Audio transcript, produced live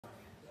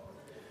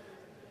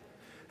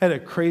had a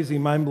crazy,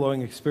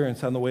 mind-blowing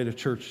experience on the way to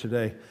church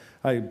today.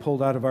 I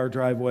pulled out of our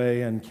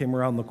driveway and came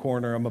around the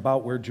corner. I'm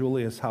about where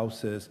Julia's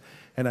house is,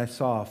 and I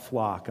saw a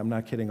flock, I'm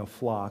not kidding, a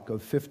flock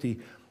of 50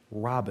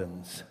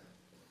 robins.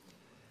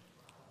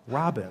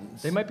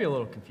 Robins. They might be a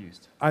little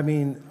confused. I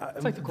mean,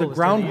 like the coolest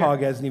groundhog day of the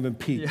year. hasn't even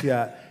peaked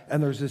yet,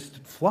 and there's this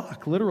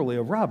flock, literally,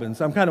 of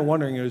robins. I'm kind of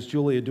wondering, is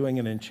Julia doing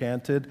an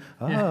enchanted,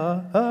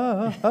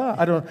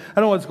 I don't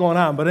know what's going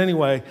on, but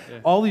anyway,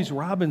 all these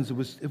robins,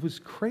 it was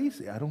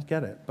crazy. I don't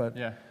get it, but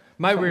yeah.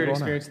 My weird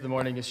experience in the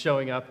morning is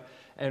showing up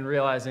and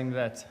realizing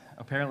that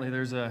apparently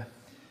there's a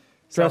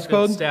dress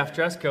code? Staff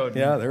dress code.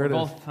 Yeah, there it is.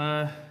 We're both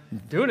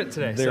doing it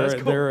today, There, so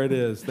that's cool. there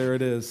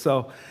it is.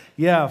 So,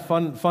 yeah,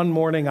 fun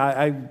morning.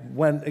 I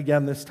went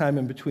again this time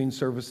in between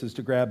services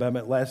to grab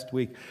Emmett. Last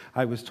week,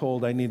 I was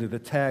told I needed a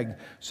tag,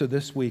 so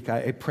this week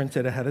I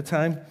printed ahead of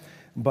time.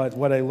 But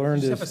what I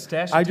learned have is a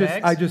stash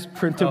of I just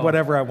printed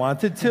whatever I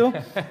wanted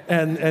to,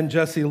 and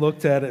Jessie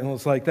looked at it and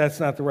was like, "That's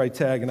not the right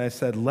tag." And I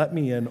said, "Let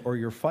me in, or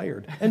you're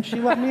fired." And she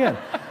let me in.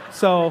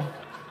 So.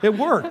 It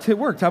worked.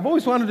 I've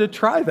always wanted to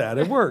try that.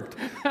 It worked.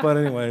 But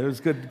anyway, it was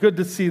good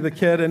to see the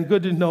kid and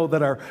good to know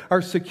that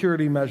our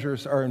security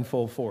measures are in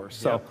full force.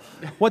 So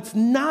what's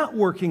not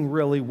working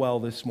really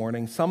well this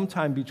morning,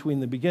 sometime between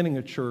the beginning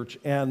of church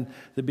and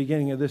the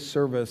beginning of this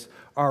service,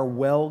 our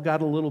well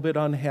got a little bit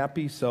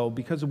unhappy. So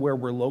because of where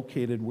we're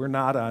located, we're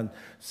not on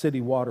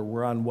city water.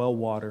 We're on well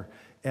water.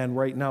 And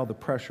right now the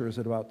pressure is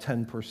at about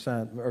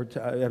 10%, or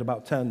at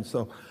about 10.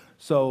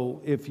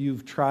 So if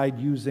you've tried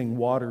using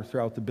water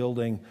throughout the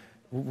building,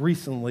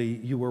 recently,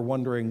 you were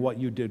wondering what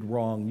you did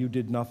wrong. You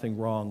did nothing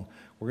wrong.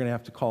 We're going to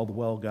have to call the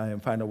well guy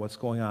and find out what's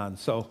going on.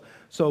 So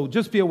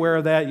just be aware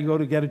of that. You go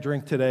to get a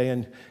drink today,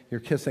 and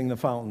you're kissing the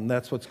fountain.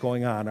 That's what's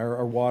going on.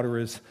 Our water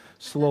is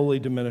slowly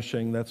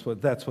diminishing. That's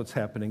what's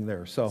happening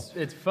there. So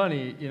it's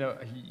funny,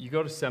 you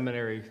go to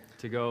seminary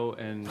to go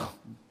and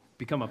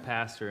become a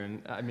pastor,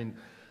 and I mean,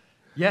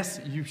 yes,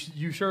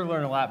 you sure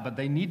learn a lot, but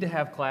they need to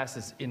have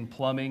classes in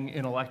plumbing,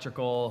 in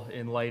electrical,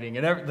 in lighting,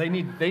 and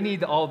they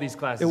need all these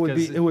classes.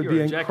 It would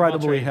be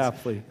incredibly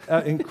helpful.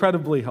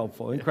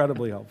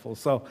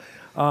 So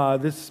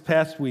this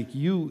past week,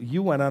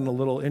 you went on a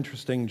little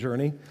interesting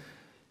journey.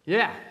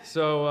 Yeah.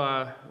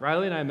 So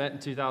Riley and I met in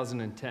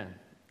 2010,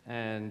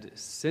 and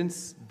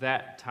since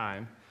that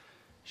time,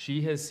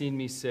 she has seen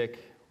me sick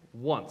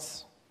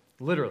once,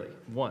 literally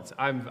once.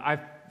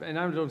 And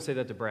I don't say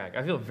that to brag.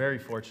 I feel very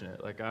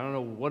fortunate. Like, I don't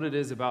know what it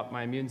is about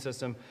my immune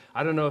system.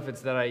 I don't know if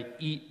it's that I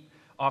eat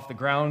off the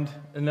ground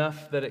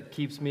enough that it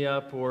keeps me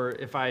up, or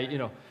if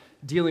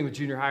dealing with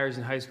junior hires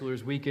and high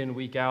schoolers week in,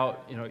 week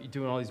out,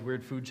 doing all these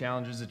weird food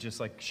challenges, it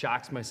just like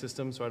shocks my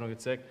system so I don't get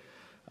sick.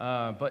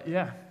 But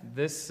yeah,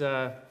 this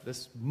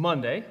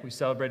Monday, we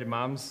celebrated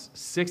Mom's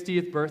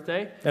 60th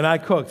birthday. And I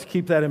cooked.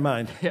 Keep that in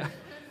mind. Yeah.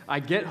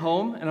 I get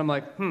home, and I'm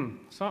like,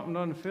 something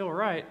doesn't feel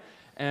right.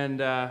 And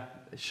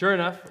sure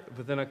enough,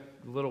 within a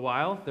little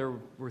while, there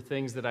were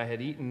things that I had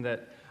eaten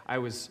that I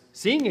was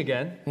seeing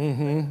again.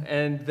 Mm-hmm.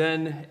 And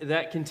then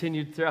that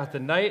continued throughout the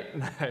night.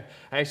 And I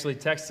actually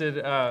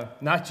texted,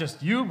 not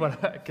just you,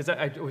 but because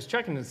I was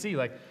checking to see,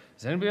 like,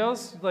 is anybody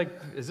else, like,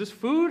 is this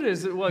food?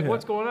 Is it, like,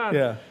 what's going on?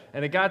 Yeah.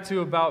 And it got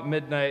to about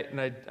midnight, and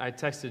I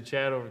texted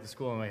Chad over at the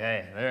school. I'm like,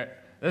 hey,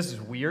 this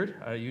is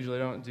weird. I usually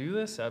don't do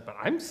this, but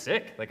I'm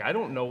sick. Like, I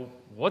don't know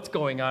what's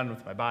going on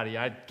with my body.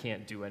 I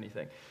can't do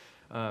anything.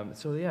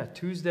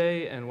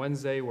 Tuesday and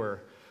Wednesday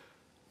were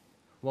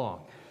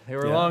long. They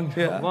were long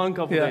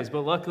couple days,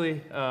 but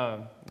luckily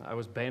I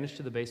was banished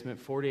to the basement,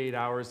 48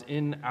 hours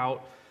in,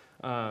 out,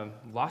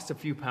 lost a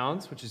few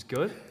pounds, which is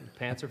good. The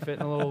pants are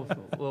fitting a little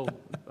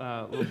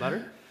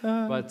better.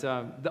 But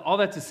all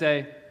that to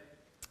say,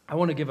 I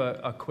want to give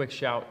a quick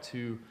shout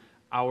to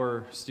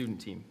our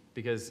student team,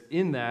 because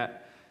in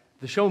that,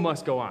 the show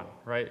must go on,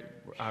 right?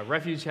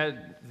 Refuge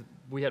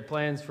we had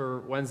plans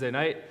for Wednesday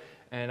night,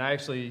 and I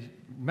actually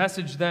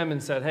messaged them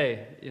and said,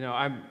 hey,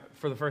 I'm,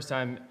 for the first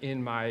time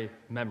in my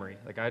memory,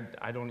 like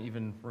I don't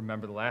even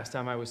remember the last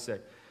time I was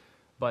sick.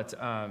 But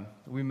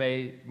we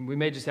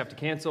may just have to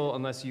cancel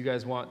unless you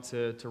guys want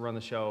to run the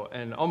show.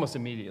 And almost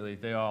immediately,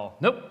 they all,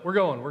 nope, we're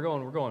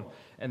going.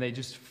 And they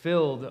just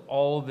filled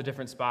all the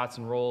different spots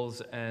and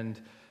roles. And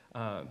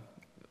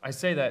I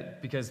say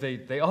that because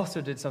they also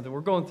did something.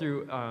 We're going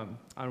through,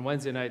 on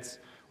Wednesday nights,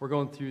 we're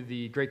going through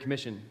the Great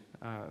Commission.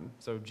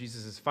 So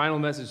Jesus' final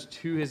message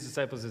to his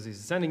disciples as he's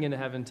ascending into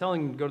heaven,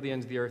 telling them to go to the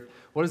ends of the earth.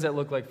 What does that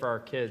look like for our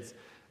kids?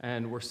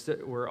 And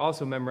we're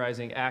also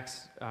memorizing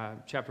Acts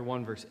chapter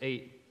 1, verse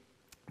 8.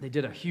 They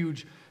did a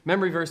huge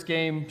memory verse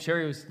game.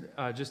 Sherry was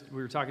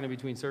we were talking in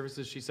between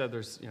services. She said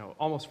there's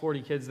almost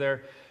 40 kids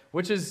there,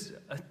 which is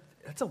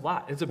that's a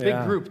lot. It's a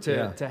big group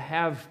to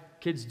have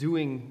kids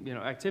doing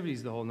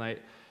activities the whole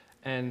night.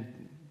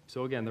 And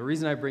so again, the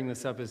reason I bring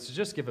this up is to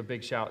just give a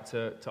big shout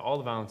to all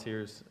the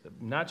volunteers,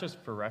 not just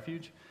for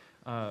Refuge,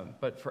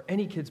 but for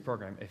any kids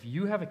program. If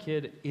you have a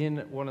kid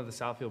in one of the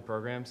Southfield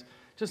programs,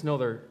 just know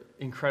they're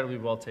incredibly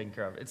well taken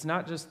care of. It's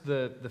not just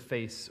the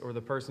face or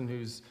the person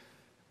who's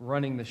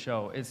running the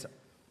show. It's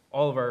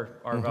all of our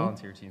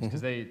volunteer teams,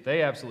 because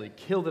they absolutely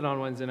killed it on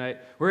Wednesday night.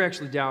 We're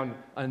actually down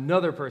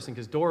another person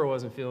because Dora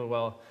wasn't feeling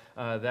well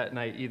that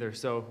night either.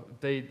 So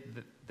they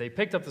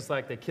picked up the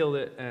slack, they killed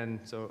it, and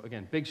so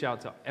again, big shout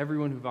out to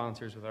everyone who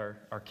volunteers with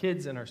our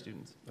kids and our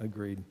students.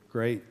 Agreed.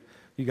 Great.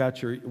 You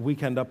got your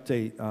weekend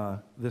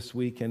update this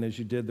week, and as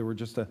you did, there were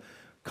just a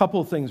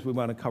couple of things we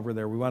want to cover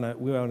there. We want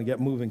to get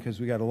moving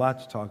because we got a lot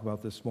to talk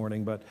about this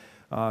morning, but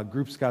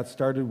groups got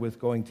started with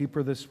going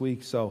deeper this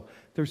week, so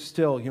there's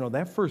still,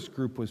 that first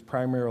group was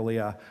primarily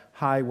a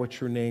hi, what's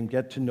your name,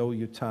 get to know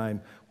you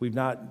time.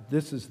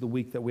 This is the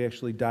week that we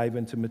actually dive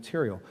into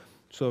material.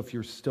 So if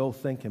you're still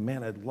thinking,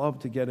 man, I'd love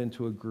to get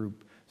into a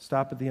group,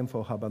 stop at the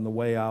Info Hub on the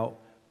way out,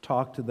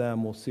 talk to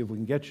them. We'll see if we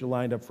can get you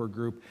lined up for a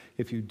group.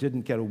 If you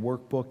didn't get a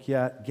workbook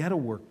yet, get a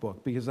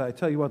workbook, because I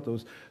tell you what,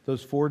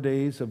 those 4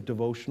 days of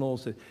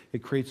devotionals,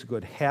 it creates a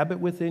good habit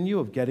within you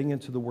of getting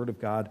into the Word of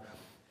God.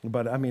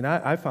 But I mean,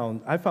 I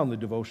found the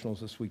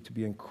devotionals this week to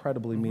be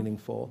incredibly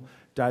meaningful,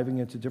 diving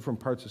into different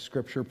parts of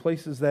Scripture,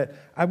 places that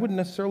I wouldn't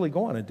necessarily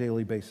go on a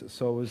daily basis.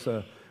 So it was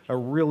a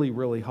really,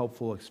 really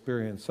helpful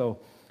experience. So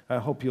I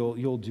hope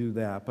you'll do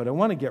that. But I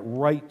want to get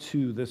right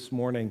to this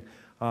morning,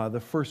 the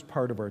first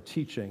part of our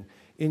teaching.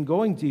 In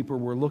going deeper,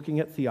 we're looking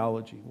at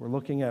theology. We're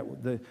looking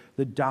at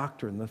the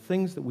doctrine, the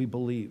things that we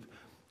believe.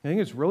 I think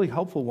it's really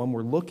helpful when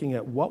we're looking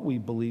at what we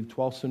believe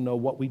to also know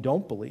what we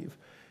don't believe.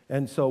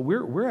 And so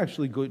we're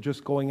actually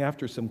just going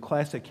after some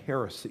classic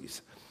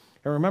heresies.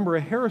 And remember,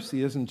 a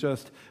heresy isn't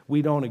just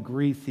we don't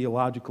agree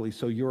theologically,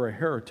 so you're a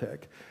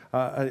heretic.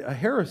 A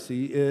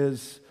heresy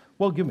is,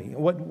 well, give me,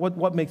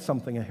 what makes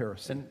something a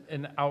heresy?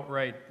 An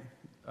outright...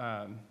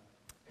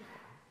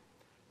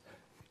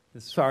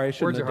 Sorry, I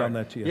shouldn't have done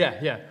that to you.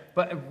 Yeah.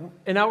 But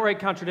an outright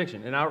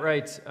contradiction, an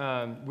outright,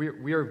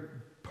 we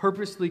are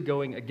purposely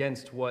going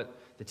against what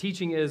the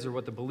teaching is or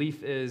what the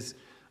belief is.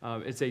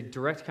 It's a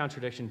direct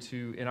contradiction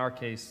to, in our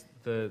case,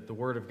 the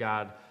Word of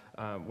God,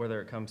 whether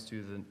it comes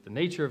to the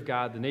nature of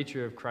God, the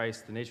nature of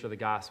Christ, the nature of the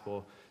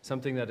gospel,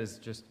 something that is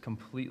just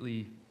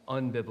completely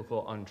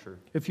unbiblical, untrue.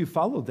 If you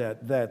followed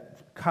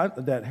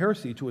that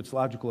heresy to its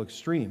logical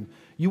extreme,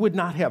 you would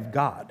not have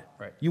God.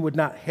 Right. You would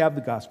not have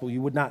the gospel.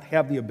 You would not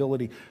have the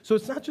ability. So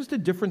it's not just a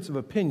difference of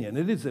opinion.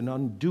 It is an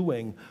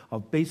undoing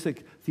of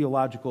basic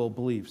theological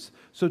beliefs.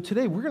 So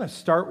today we're going to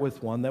start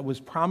with one that was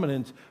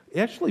prominent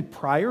actually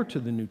prior to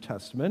the New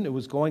Testament. It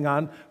was going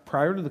on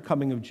prior to the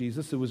coming of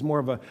Jesus. It was more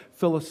of a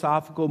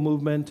philosophical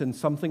movement and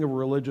something of a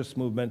religious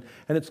movement,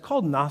 and it's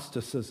called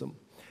Gnosticism.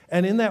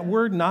 And in that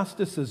word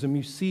Gnosticism,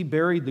 you see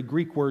buried the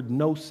Greek word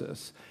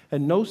gnosis.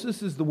 And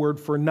gnosis is the word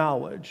for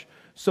knowledge.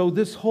 So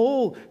this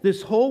whole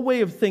way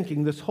of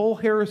thinking, this whole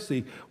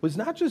heresy, was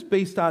not just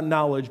based on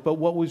knowledge, but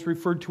what was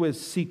referred to as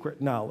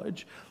secret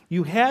knowledge.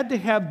 You had to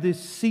have this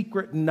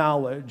secret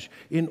knowledge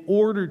in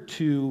order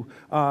to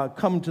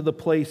come to the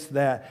place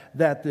that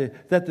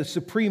the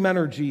supreme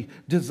energy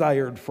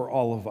desired for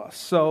all of us.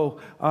 So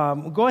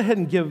go ahead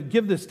and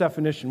give this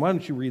definition. Why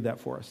don't you read that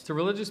for us? It's a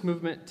religious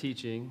movement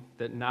teaching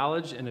that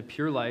knowledge and a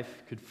pure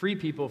life could free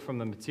people from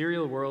the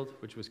material world,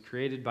 which was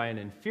created by an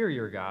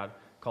inferior God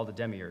called a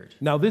demiurge.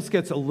 Now this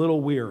gets a little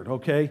weird,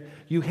 okay?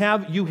 You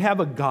have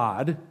a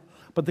God,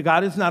 but the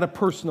God is not a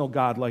personal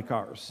God like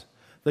ours.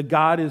 The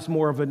God is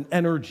more of an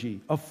energy,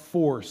 a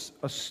force,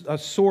 a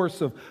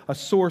source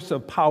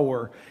of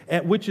power,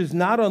 which is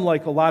not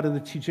unlike a lot of the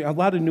teaching. A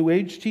lot of New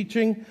Age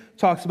teaching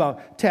talks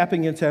about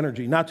tapping into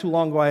energy. Not too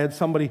long ago, I had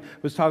somebody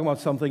was talking about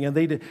something, and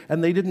they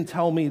didn't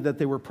tell me that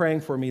they were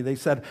praying for me. They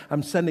said,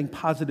 "I'm sending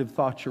positive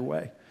thoughts your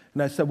way."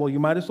 And I said, well, you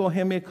might as well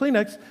hand me a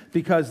Kleenex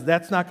because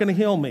that's not going to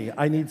heal me.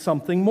 I need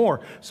something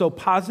more. So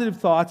positive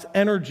thoughts,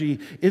 energy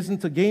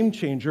isn't a game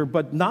changer,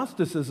 but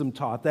Gnosticism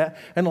taught that,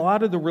 and a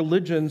lot of the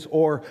religions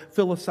or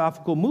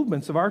philosophical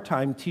movements of our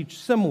time teach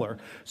similar.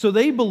 So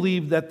they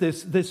believe that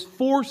this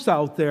force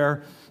out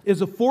there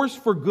is a force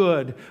for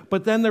good,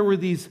 but then there were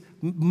these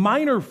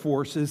minor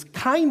forces,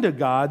 kind of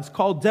gods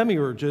called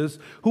demiurges,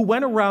 who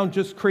went around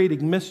just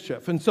creating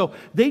mischief. And so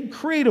they'd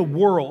create a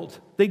world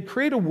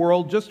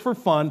just for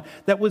fun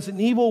that was an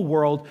evil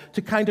world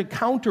to kind of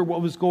counter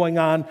what was going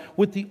on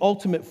with the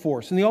ultimate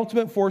force. And the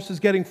ultimate force is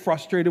getting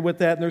frustrated with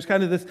that, and there's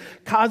kind of this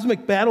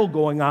cosmic battle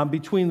going on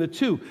between the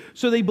two.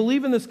 So they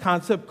believe in this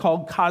concept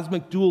called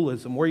cosmic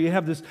dualism, where you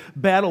have this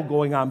battle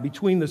going on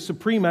between the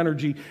supreme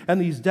energy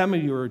and these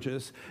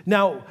demiurges.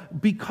 Now,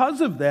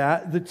 because of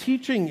that, the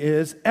teaching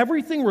is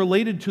everything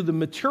related to the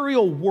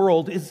material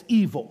world is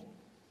evil.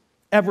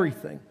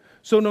 Everything.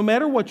 So no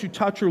matter what you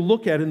touch or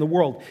look at in the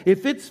world,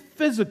 if it's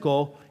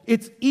physical,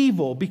 it's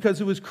evil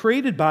because it was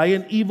created by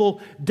an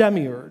evil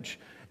demiurge.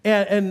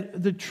 And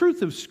the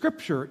truth of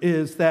Scripture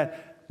is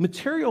that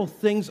material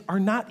things are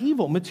not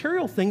evil.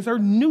 Material things are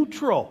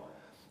neutral.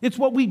 It's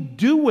what we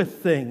do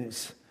with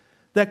things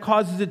that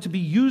causes it to be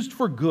used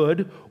for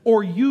good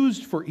or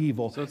used for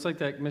evil. So it's like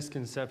that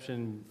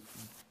misconception.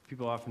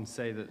 People often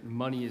say that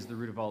money is the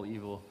root of all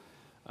evil.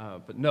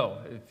 But no,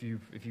 if you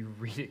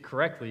read it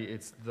correctly,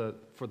 it's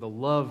for the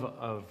love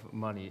of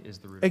money is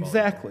the root of all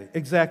evil.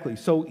 Exactly.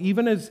 So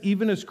even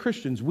as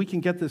Christians, we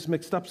can get this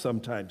mixed up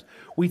sometimes.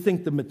 We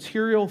think the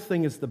material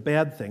thing is the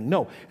bad thing.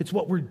 No, it's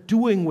what we're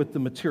doing with the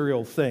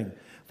material thing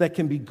that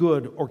can be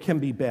good or can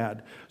be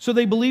bad. So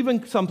they believe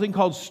in something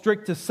called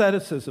strict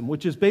asceticism,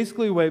 which is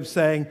basically a way of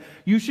saying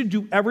you should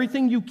do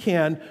everything you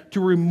can to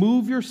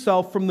remove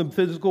yourself from the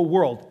physical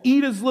world.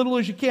 Eat as little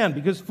as you can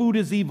because food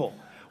is evil.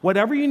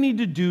 Whatever you need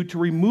to do to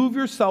remove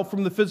yourself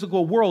from the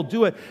physical world,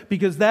 do it,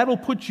 because that'll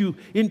put you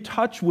in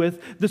touch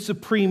with the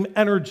supreme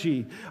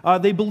energy.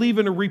 They believe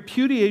in a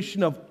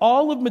repudiation of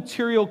all of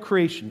material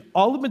creation.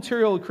 All of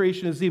material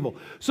creation is evil.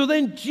 So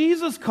then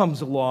Jesus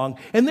comes along,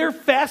 and they're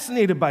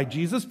fascinated by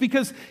Jesus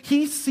because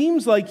he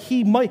seems like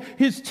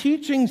his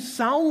teachings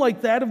sound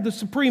like that of the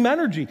supreme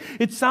energy.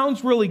 It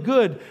sounds really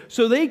good.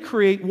 So they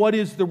create what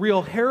is the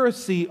real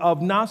heresy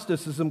of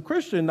Gnosticism,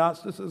 Christian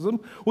Gnosticism,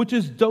 which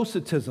is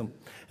Docetism.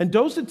 And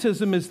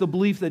Docetism is the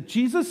belief that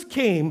Jesus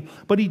came,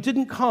 but he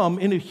didn't come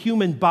in a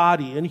human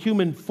body, in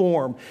human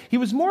form. He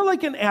was more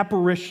like an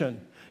apparition.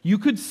 You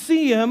could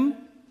see him,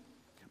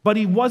 but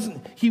he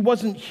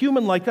wasn't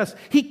human like us.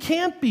 He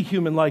can't be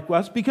human like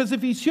us because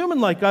if he's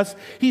human like us,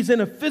 he's in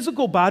a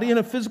physical body, and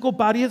a physical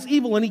body is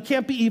evil, and he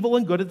can't be evil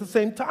and good at the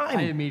same time.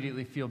 I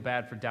immediately feel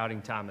bad for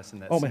doubting Thomas in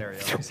that scenario.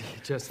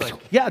 Just like,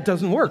 yeah, it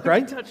doesn't work,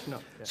 right? No.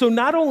 Yeah. So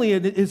not only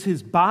is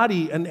his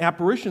body an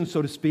apparition,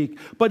 so to speak,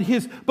 but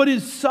his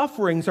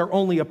sufferings are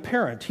only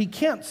apparent. He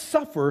can't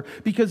suffer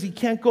because he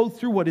can't go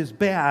through what is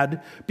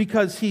bad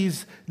because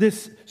he's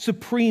this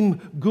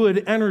supreme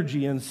good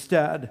energy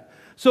instead.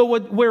 So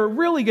where it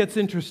really gets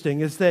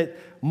interesting is that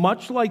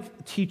much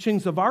like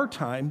teachings of our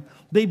time,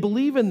 they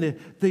believe in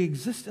the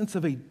existence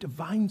of a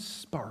divine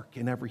spark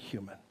in every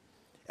human.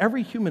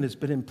 Every human has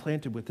been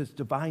implanted with this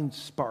divine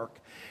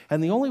spark.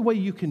 And the only way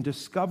you can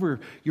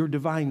discover your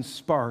divine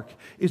spark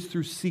is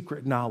through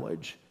secret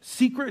knowledge.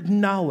 Secret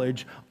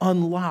knowledge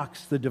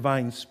unlocks the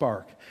divine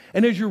spark.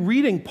 And as you're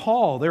reading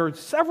Paul, there are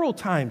several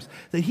times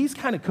that he's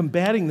kind of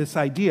combating this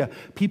idea.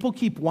 People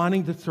keep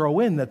wanting to throw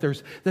in that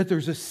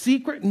there's a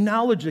secret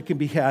knowledge that can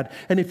be had.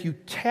 And if you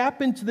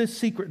tap into this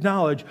secret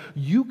knowledge,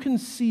 you can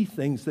see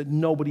things that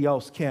nobody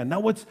else can. Now,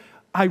 what's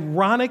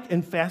ironic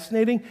and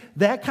fascinating,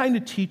 that kind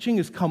of teaching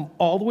has come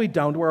all the way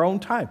down to our own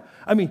time.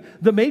 I mean,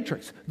 the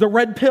Matrix, the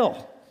red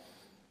pill.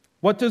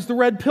 What does the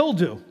red pill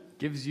do?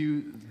 Gives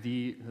you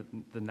the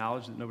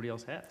knowledge that nobody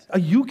else has.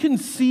 You can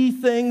see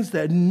things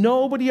that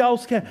nobody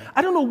else can.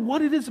 I don't know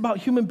what it is about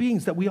human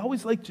beings that we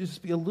always like to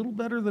just be a little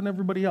better than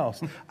everybody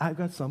else. I've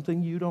got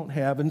something you don't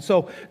have. And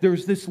so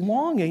there's this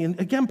longing. And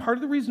again, part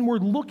of the reason we're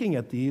looking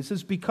at these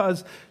is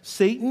because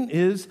Satan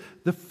is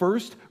the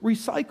first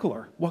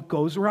recycler. What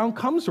goes around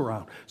comes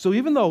around. So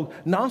even though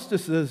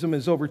Gnosticism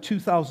is over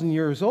 2,000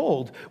 years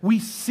old, we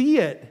see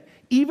it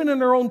even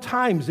in our own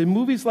times, in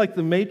movies like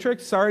The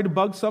Matrix, sorry to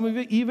bug some of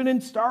you, even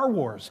in Star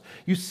Wars,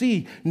 you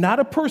see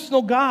not a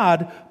personal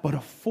God, but a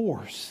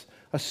force,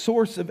 a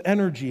source of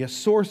energy, a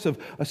source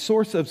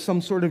of some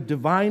sort of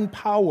divine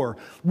power,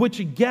 which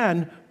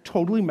again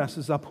totally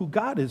messes up who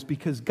God is,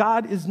 because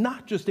God is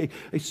not just a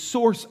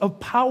source of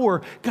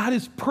power. God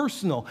is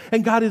personal,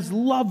 and God is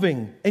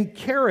loving and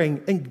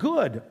caring and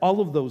good, all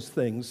of those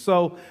things.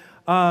 So,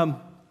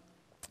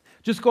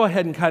 just go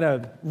ahead and kind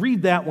of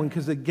read that one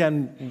because,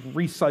 again,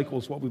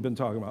 recycles what we've been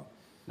talking about.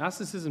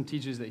 Gnosticism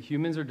teaches that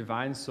humans are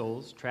divine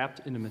souls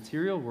trapped in a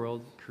material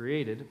world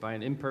created by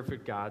an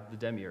imperfect God, the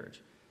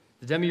demiurge.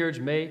 The demiurge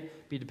may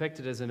be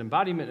depicted as an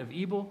embodiment of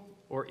evil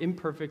or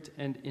imperfect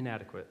and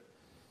inadequate.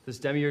 This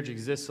demiurge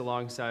exists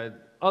alongside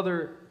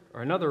another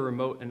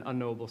remote and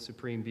unknowable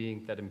supreme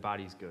being that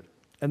embodies good.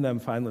 And then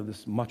finally,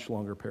 this much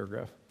longer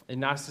paragraph. In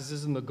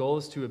Gnosticism, the goal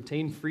is to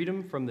obtain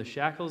freedom from the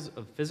shackles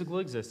of physical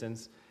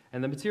existence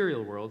and the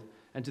material world,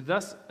 and to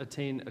thus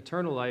attain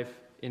eternal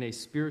life in a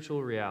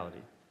spiritual reality.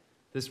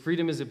 This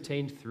freedom is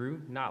obtained through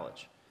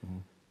knowledge. Mm-hmm.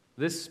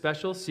 This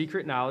special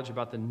secret knowledge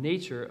about the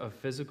nature of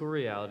physical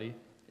reality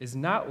is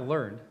not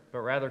learned, but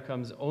rather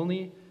comes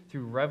only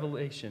through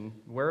revelation,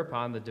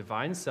 whereupon the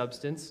divine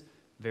substance,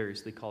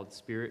 variously called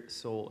spirit,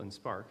 soul, and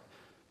spark,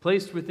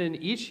 placed within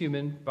each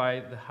human by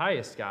the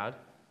highest God,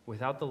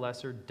 without the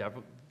lesser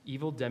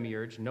evil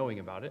demiurge knowing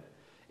about it,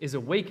 is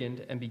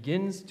awakened and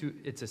begins to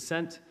its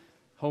ascent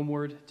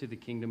homeward to the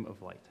kingdom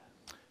of light.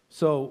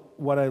 So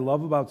what I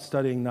love about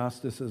studying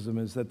Gnosticism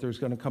is that there's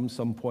going to come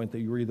some point that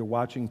you're either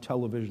watching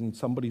television,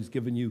 somebody's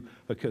given you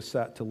a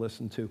cassette to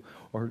listen to,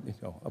 or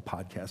a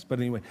podcast. But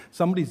anyway,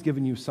 somebody's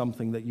given you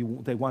something that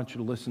they want you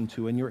to listen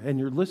to, and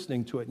you're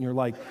listening to it, and you're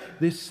like,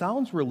 this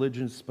sounds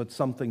religious, but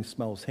something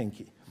smells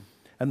hinky.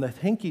 And the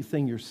hinky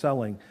thing you're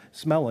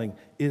smelling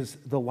is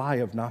the lie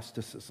of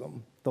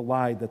Gnosticism, the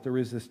lie that there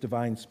is this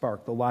divine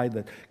spark, the lie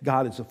that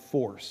God is a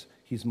force.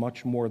 He's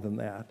much more than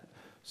that.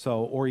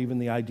 So, or even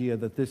the idea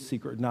that this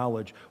secret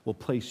knowledge will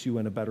place you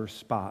in a better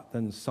spot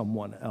than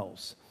someone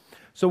else.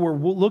 So we're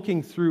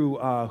looking through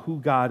who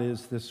God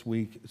is this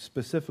week,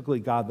 specifically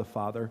God the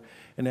Father.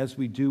 And as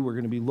we do, we're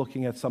going to be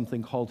looking at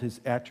something called his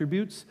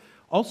attributes,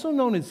 also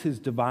known as his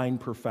divine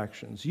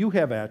perfections. You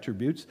have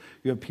attributes,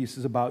 you have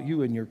pieces about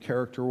you and your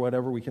character or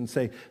whatever. We can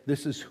say,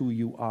 this is who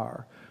you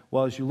are.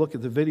 Well, as you look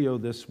at the video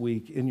this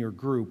week in your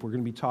group, we're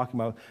going to be talking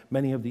about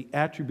many of the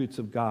attributes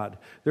of God.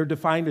 They're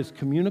defined as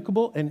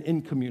communicable and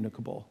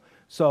incommunicable.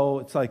 So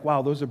it's like,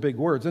 wow, those are big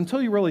words,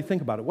 until you really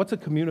think about it. What's a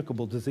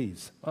communicable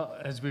disease? Well,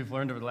 as we've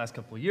learned over the last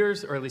couple of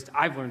years, or at least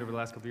I've learned over the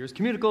last couple of years,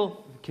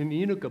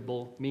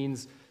 communicable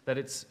means that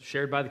it's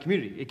shared by the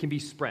community. It can be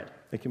spread.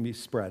 It can be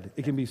spread.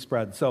 It can be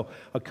spread. So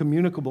a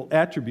communicable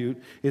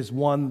attribute is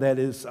one that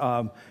is,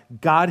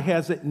 God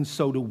has it and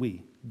so do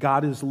we.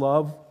 God is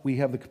love, we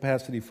have the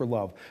capacity for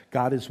love.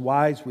 God is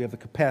wise, we have the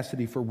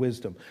capacity for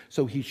wisdom.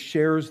 So he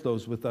shares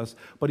those with us,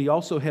 but he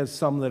also has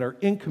some that are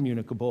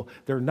incommunicable.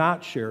 They're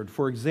not shared.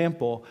 For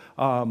example,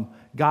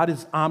 God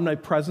is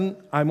omnipresent.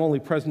 I'm only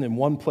present in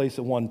one place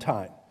at one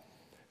time.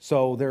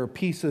 So there are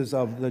pieces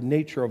of the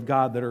nature of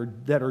God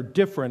that are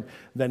different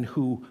than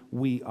who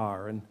we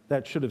are. And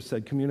that should have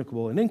said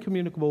communicable and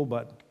incommunicable,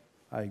 but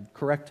I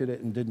corrected it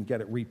and didn't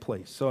get it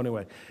replaced. So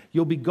anyway,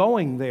 you'll be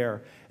going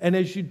there. And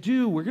as you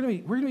do, we're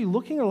going to be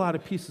looking at a lot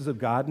of pieces of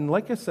God. And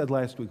like I said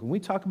last week, when we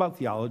talk about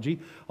theology,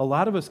 a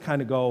lot of us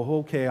kind of go,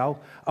 okay, I'll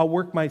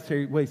work my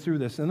way through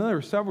this. And then there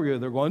are several of you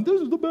that are going,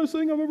 this is the best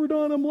thing I've ever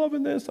done. I'm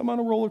loving this. I'm on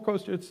a roller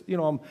coaster. It's,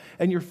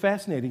 and you're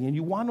fascinating and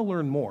you want to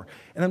learn more.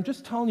 And I'm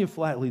just telling you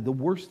flatly, the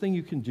worst thing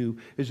you can do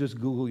is just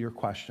Google your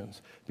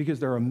questions, because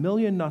there are a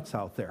million nuts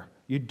out there.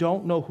 You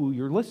don't know who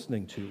you're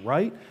listening to,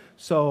 right?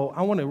 So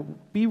I want to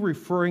be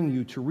referring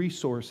you to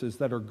resources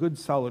that are good,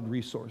 solid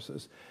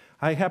resources.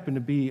 I happen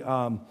to be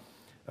a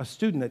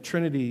student at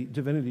Trinity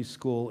Divinity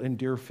School in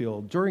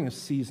Deerfield during a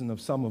season of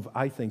some of,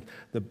 I think,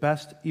 the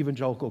best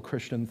evangelical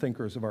Christian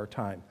thinkers of our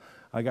time.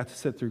 I got to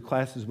sit through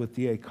classes with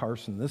D.A.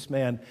 Carson. This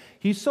man,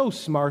 he's so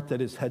smart that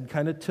his head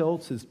kind of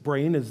tilts. His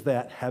brain is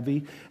that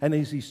heavy. And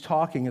as he's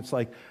talking, it's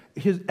like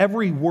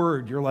every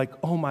word, you're like,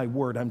 oh my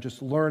word, I'm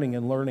just learning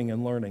and learning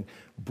and learning.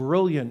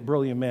 Brilliant,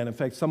 brilliant man. In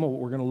fact, some of what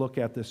we're going to look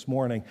at this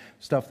morning,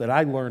 stuff that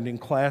I learned in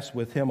class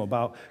with him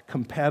about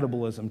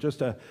compatibilism,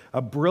 just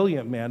a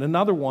brilliant man.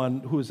 Another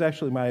one who was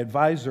actually my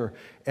advisor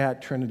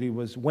at Trinity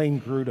was Wayne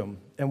Grudem.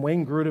 And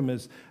Wayne Grudem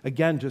is,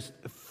 again, just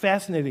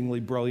fascinatingly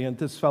brilliant.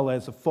 This fellow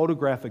has a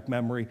photographic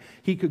memory.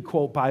 He could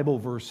quote Bible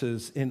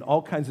verses in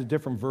all kinds of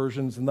different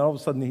versions, and then all of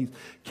a sudden he's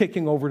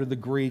kicking over to the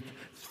Greek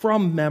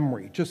from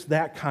memory, just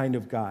that kind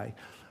of guy.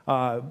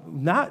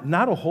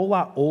 Not a whole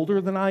lot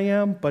older than I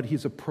am, but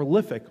he's a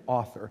prolific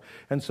author.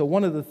 And so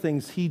one of the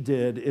things he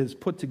did is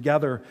put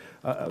together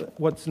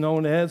what's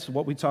known as,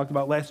 what we talked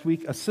about last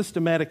week, a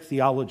systematic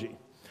theology.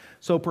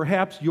 So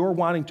perhaps you're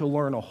wanting to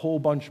learn a whole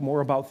bunch more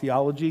about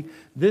theology.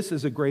 This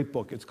is a great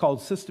book. It's called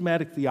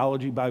Systematic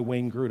Theology by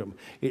Wayne Grudem.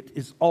 It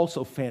is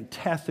also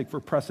fantastic for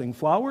pressing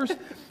flowers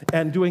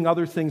and doing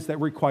other things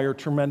that require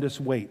tremendous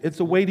weight. It's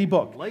a weighty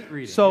book. Light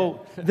reading.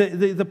 So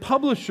the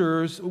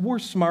publishers were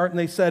smart, and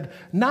they said,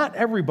 not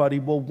everybody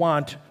will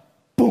want,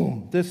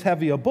 boom, this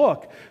heavy a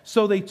book.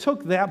 So they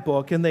took that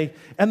book and they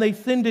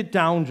thinned it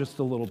down just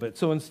a little bit.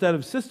 So instead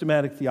of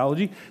systematic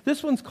theology,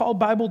 this one's called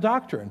Bible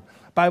Doctrine.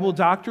 Bible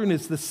Doctrine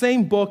is the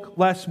same book,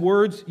 less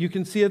words. You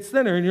can see it's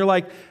thinner, and you're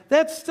like,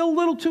 that's still a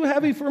little too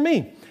heavy for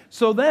me.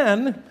 So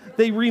then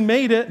they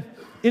remade it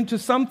into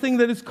something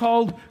that is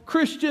called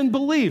Christian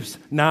Beliefs.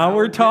 Now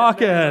we're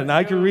talking.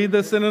 I can read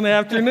this in an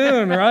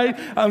afternoon, right?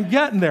 I'm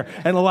getting there.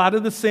 And a lot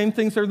of the same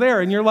things are there.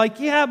 And you're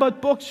like, yeah,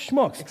 but books,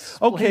 schmooks.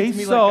 Okay,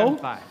 so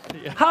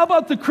how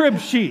about the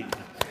crib sheet?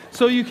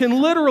 So you can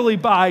literally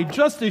buy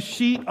just a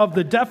sheet of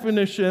the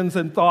definitions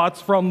and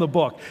thoughts from the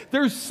book.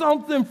 There's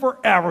something for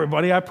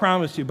everybody, I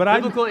promise you. But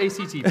Biblical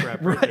ACT prep.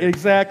 Right,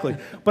 exactly.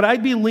 But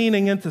I'd be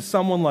leaning into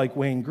someone like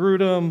Wayne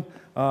Grudem,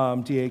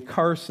 D.A.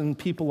 Carson,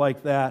 people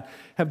like that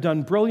have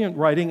done brilliant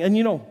writing. And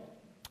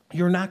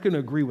you're not going to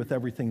agree with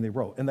everything they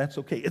wrote, and that's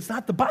okay. It's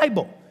not the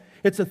Bible.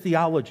 It's a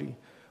theology,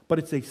 but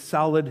it's a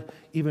solid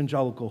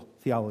evangelical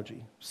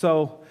theology.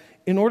 So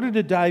in order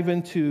to dive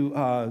into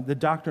the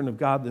doctrine of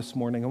God this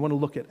morning, I want to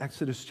look at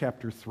Exodus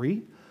chapter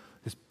 3,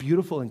 this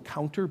beautiful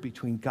encounter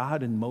between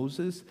God and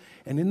Moses.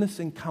 And in this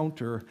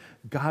encounter,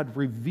 God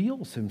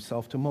reveals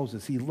himself to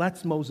Moses. He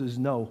lets Moses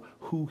know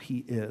who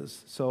he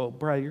is. So,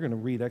 Brian, you're going to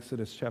read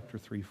Exodus chapter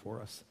 3 for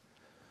us.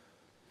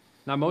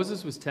 Now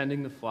Moses was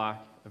tending the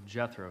flock of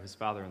Jethro, his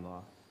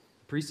father-in-law,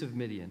 the priest of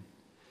Midian.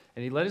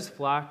 And he led his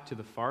flock to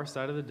the far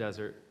side of the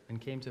desert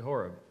and came to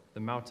Horeb, the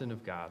mountain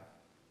of God.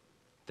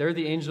 There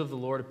the angel of the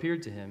Lord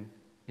appeared to him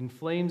in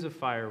flames of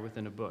fire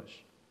within a bush.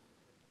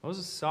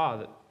 Moses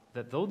saw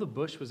that though the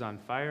bush was on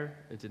fire,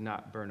 it did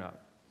not burn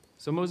up.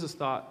 So Moses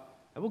thought,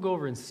 I will go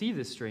over and see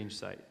this strange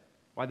sight,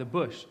 why the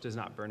bush does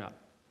not burn up.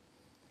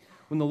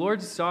 When the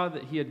Lord saw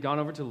that he had gone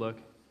over to look,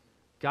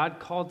 God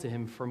called to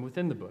him from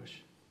within the bush,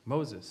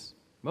 Moses,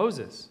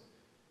 Moses.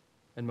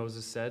 And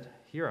Moses said,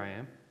 Here I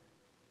am.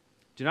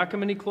 Do not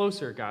come any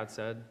closer, God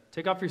said.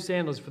 Take off your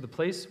sandals, for the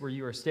place where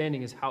you are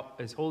standing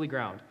is holy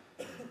ground.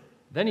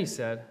 Then he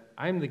said,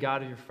 I am the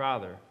God of your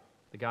father,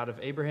 the God of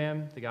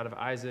Abraham, the God of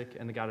Isaac,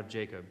 and the God of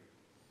Jacob.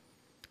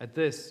 At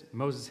this,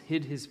 Moses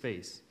hid his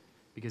face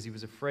because he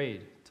was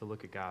afraid to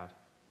look at God.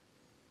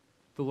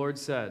 The Lord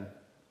said,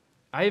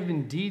 I have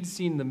indeed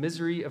seen the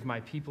misery of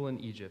my people in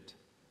Egypt.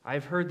 I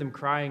have heard them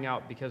crying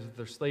out because of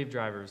their slave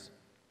drivers.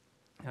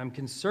 I am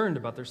concerned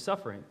about their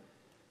suffering.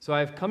 So I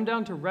have come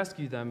down to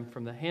rescue them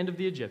from the hand of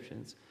the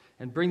Egyptians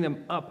and bring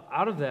them up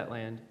out of that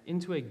land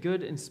into a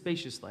good and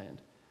spacious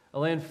land, a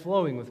land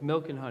flowing with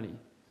milk and honey,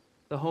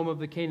 the home of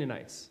the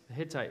Canaanites, the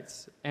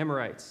Hittites,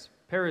 Amorites,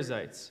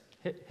 Perizzites,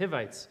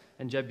 Hivites,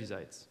 and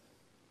Jebusites.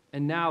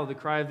 And now the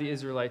cry of the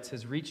Israelites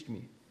has reached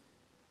me,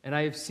 and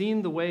I have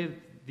seen the way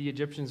the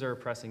Egyptians are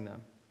oppressing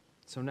them.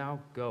 So now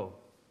go.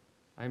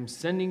 I am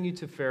sending you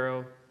to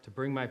Pharaoh to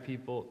bring my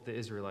people, the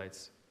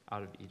Israelites,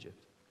 out of Egypt.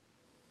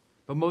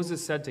 But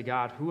Moses said to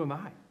God, who am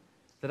I,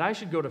 that I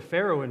should go to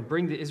Pharaoh and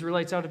bring the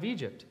Israelites out of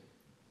Egypt?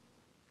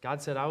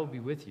 God said, I will be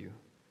with you,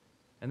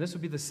 and this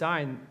will be the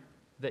sign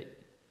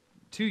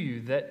to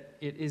you that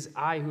it is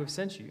I who have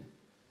sent you.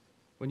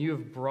 When you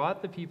have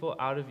brought the people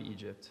out of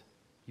Egypt,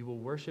 you will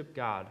worship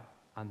God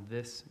on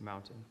this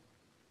mountain.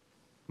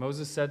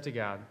 Moses said to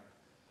God,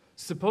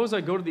 suppose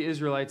I go to the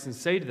Israelites and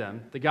say to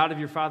them, the God of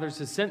your fathers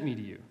has sent me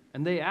to you,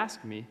 and they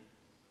ask me,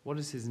 what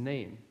is his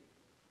name?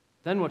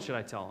 Then what should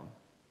I tell them?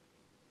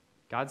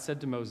 God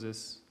said to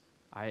Moses,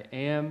 I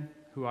am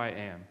who I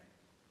am.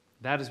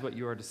 That is what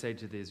you are to say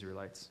to the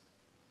Israelites.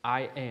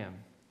 I am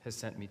has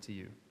sent me to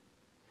you.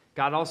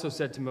 God also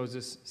said to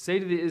Moses, say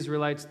to the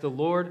Israelites, the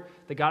Lord,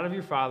 the God of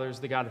your fathers,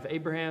 the God of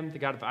Abraham, the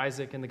God of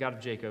Isaac, and the God of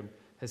Jacob,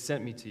 has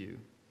sent me to you.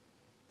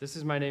 This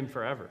is my name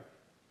forever,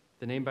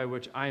 the name by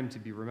which I am to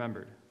be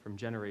remembered from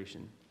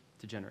generation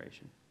to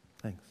generation.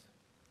 Thanks.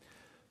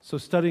 So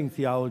studying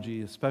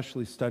theology,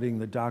 especially studying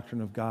the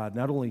doctrine of God,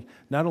 not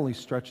only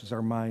stretches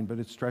our mind, but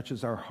it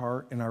stretches our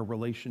heart and our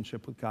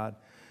relationship with God.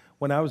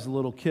 When I was a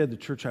little kid, the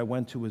church I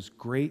went to was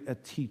great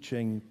at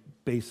teaching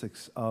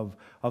basics of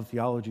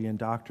theology and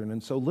doctrine.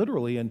 And so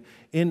literally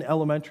in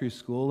elementary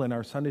school, in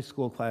our Sunday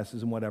school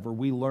classes and whatever,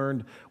 we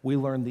learned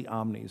the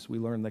omnis. We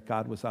learned that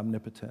God was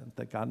omnipotent,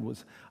 that God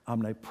was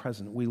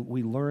omnipresent.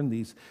 We learned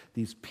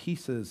these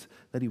pieces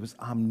that he was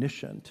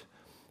omniscient.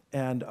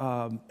 And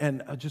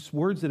just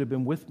words that have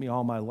been with me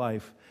all my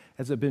life.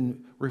 As I've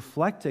been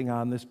reflecting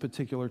on this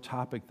particular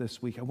topic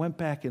this week, I went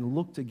back and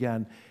looked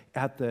again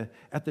at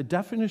the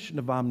definition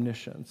of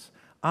omniscience.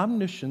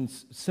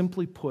 Omniscience,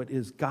 simply put,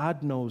 is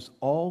God knows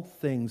all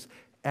things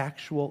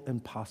actual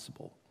and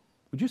possible.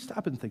 Would you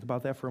stop and think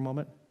about that for a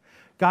moment?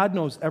 God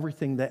knows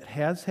everything that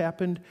has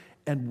happened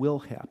and will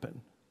happen.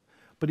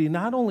 But he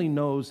not only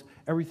knows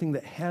everything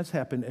that has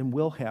happened and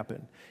will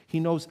happen, he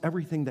knows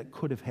everything that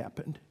could have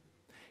happened.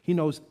 He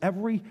knows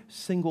every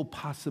single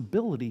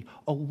possibility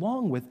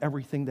along with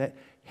everything that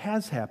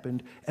has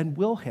happened and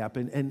will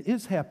happen and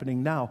is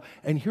happening now.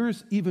 And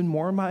here's even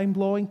more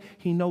mind-blowing.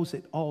 He knows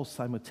it all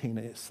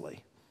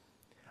simultaneously.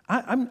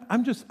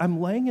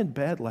 I'm laying in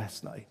bed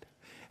last night,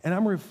 and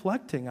I'm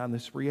reflecting on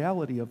this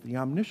reality of the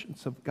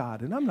omniscience of God.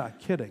 And I'm not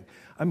kidding.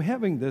 I'm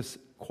having this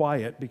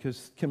quiet,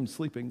 because Kim's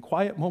sleeping,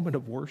 quiet moment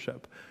of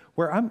worship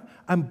where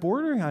I'm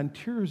bordering on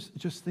tears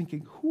just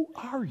thinking, who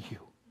are you?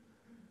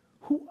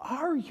 Who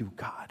are you,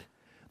 God?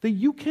 That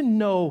you can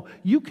know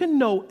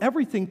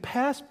everything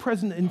past,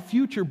 present, and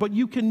future, but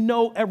you can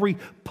know every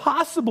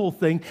possible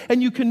thing,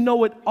 and you can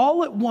know it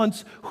all at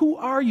once. Who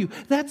are you?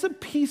 That's a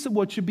piece of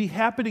what should be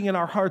happening in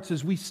our hearts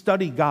as we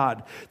study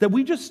God. That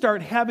we just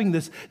start having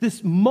this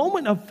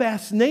moment of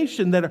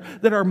fascination,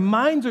 that our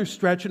minds are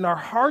stretched and our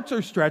hearts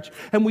are stretched,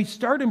 and we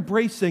start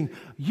embracing,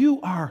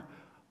 you are,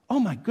 oh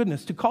my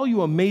goodness, to call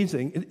you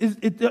amazing,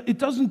 it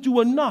doesn't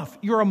do enough.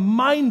 You're a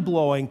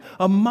mind-blowing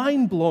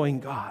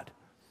God.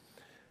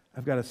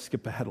 I've got to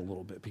skip ahead a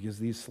little bit because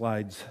these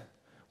slides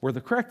were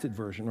the corrected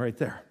version right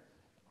there.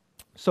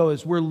 So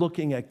as we're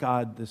looking at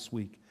God this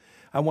week,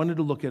 I wanted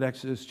to look at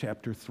Exodus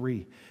chapter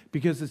 3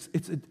 because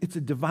it's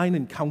a divine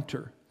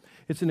encounter.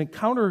 It's an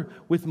encounter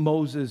with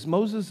Moses.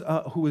 Moses,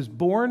 who was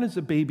born as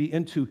a baby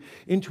into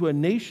a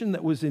nation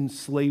that was in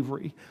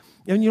slavery.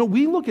 And,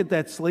 we look at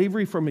that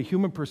slavery from a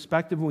human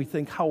perspective and we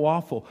think, how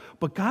awful.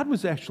 But God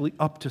was actually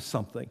up to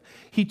something.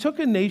 He took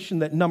a nation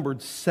that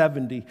numbered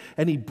 70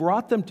 and he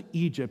brought them to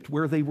Egypt,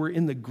 where they were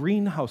in the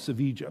greenhouse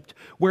of Egypt,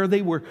 where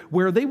they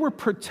were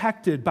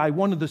protected by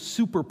one of the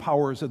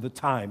superpowers of the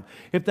time.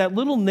 If that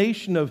little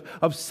nation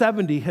of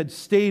 70 had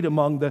stayed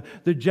among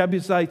the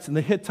Jebusites and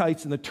the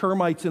Hittites and the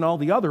termites and all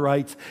the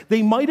otherites,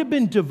 they might have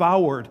been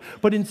devoured.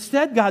 But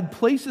instead, God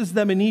places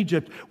them in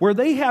Egypt, where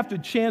they have the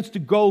chance to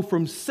go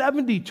from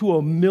 70 to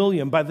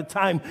 1,000,000 by the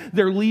time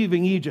they're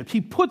leaving Egypt. He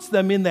puts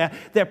them in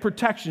that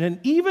protection. And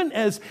even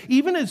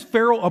as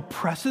Pharaoh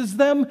oppresses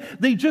them,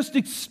 they just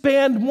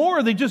expand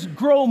more. They just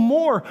grow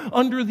more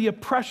under the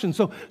oppression.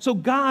 So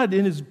God,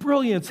 in his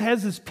brilliance,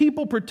 has his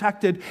people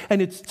protected,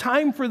 and it's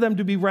time for them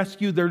to be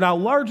rescued. They're now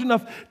large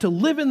enough to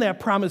live in that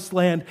promised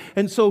land.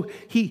 And so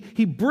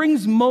he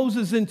brings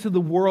Moses into the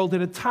world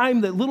at a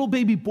time that little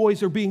baby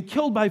boys are being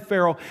killed by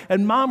Pharaoh,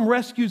 and mom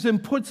rescues him,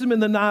 puts him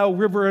in the Nile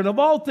River, and of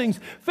all things,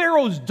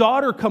 Pharaoh's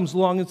daughter comes comes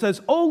along and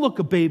says, oh, look,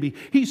 a baby.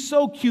 He's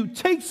so cute.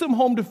 Takes him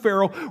home to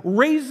Pharaoh,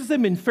 raises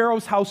him in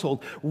Pharaoh's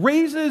household,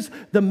 raises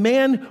the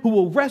man who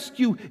will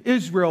rescue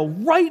Israel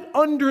right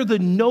under the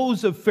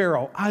nose of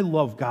Pharaoh. I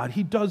love God.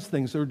 He does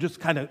things that are just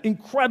kind of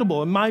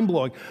incredible and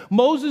mind-blowing.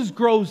 Moses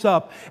grows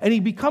up and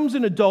he becomes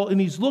an adult and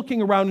he's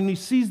looking around and he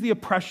sees the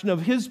oppression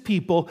of his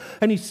people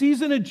and he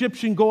sees an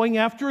Egyptian going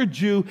after a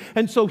Jew,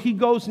 and so he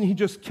goes and he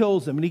just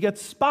kills him and he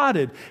gets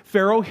spotted.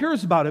 Pharaoh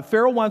hears about it.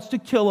 Pharaoh wants to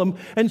kill him,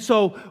 and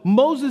so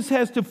Moses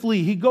has to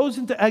flee. He goes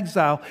into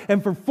exile,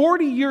 and for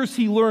 40 years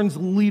he learns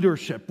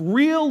leadership,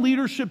 real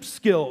leadership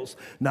skills,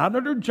 not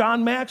under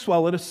John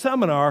Maxwell at a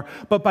seminar,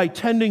 but by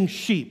tending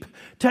sheep.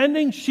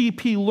 Tending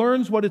sheep, he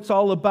learns what it's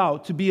all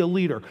about to be a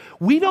leader.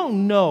 We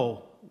don't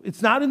know,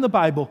 it's not in the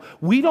Bible,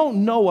 we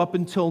don't know up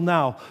until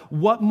now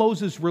what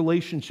Moses'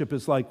 relationship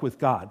is like with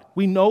God.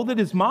 We know that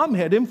his mom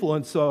had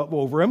influence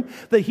over him,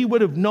 that he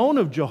would have known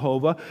of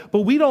Jehovah,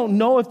 but we don't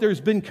know if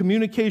there's been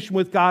communication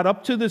with God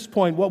up to this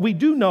point. What we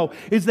do know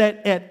is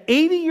that at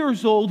 80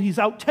 years old, he's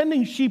out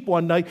tending sheep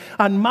one night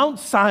on Mount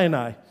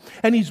Sinai.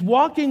 And he's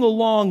walking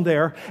along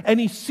there, and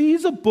he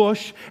sees a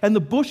bush, and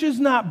the bush is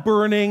not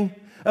burning.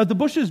 The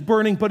bush is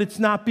burning, but it's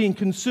not being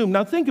consumed.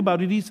 Now think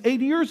about it. He's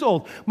 80 years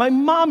old. My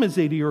mom is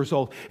 80 years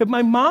old. If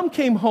my mom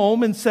came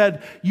home and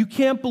said, you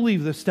can't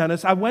believe this,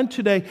 Dennis, I went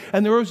today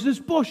and there was this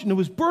bush and it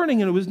was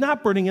burning and it was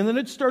not burning, and then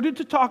it started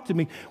to talk to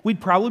me, we'd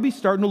probably be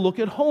starting to look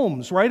at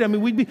homes, right? I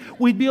mean,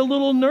 we'd be a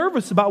little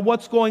nervous about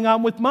what's going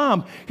on with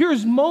mom.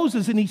 Here's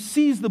Moses, and he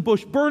sees the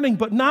bush burning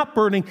but not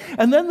burning,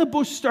 and then the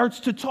bush starts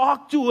to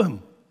talk to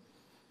him.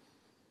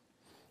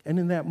 And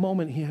in that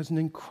moment, he has an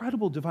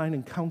incredible divine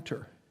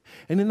encounter.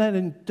 And in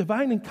that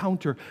divine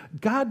encounter,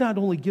 God not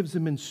only gives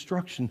him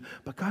instruction,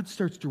 but God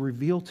starts to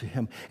reveal to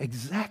him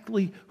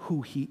exactly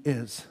who he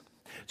is.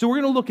 So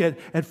we're going to look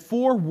at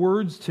 4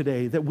 words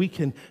today that we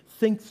can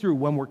think through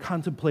when we're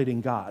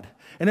contemplating God.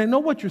 And I know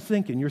what you're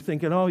thinking. You're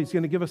thinking, oh, he's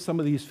going to give us some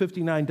of these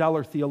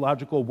 $59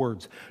 theological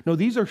words. No,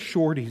 these are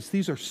shorties.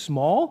 These are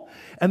small,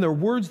 and they're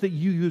words that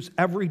you use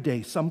every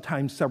day,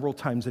 sometimes several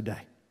times a day.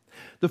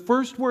 The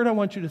first word I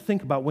want you to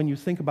think about when you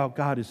think about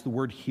God is the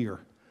word here.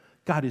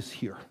 God is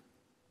here.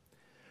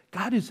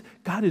 God is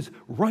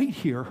right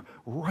here,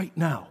 right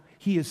now.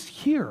 He is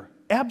here,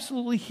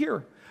 absolutely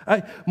here.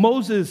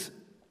 Moses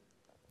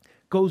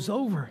goes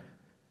over,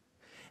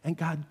 and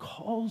God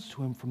calls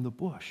to him from the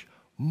bush,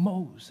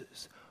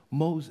 Moses,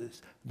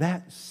 Moses.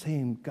 That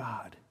same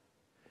God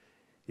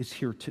is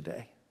here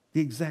today,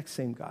 the exact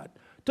same God.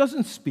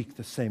 Doesn't speak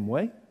the same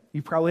way.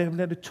 You probably haven't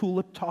had a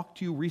tulip talk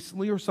to you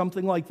recently or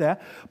something like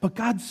that, but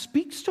God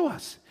speaks to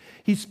us.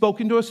 He's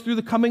spoken to us through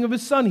the coming of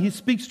his Son. He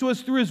speaks to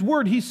us through his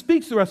word. He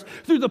speaks to us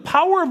through the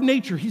power of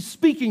nature. He's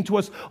speaking to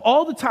us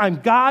all the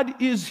time.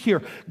 God is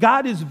here.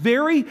 God is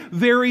very,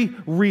 very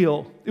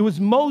real. It was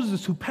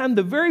Moses who penned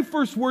the very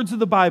first words of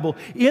the Bible.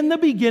 In the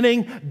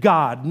beginning,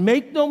 God.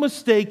 Make no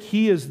mistake,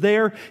 he is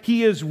there.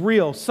 He is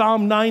real.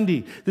 Psalm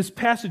 90, this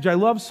passage I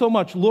love so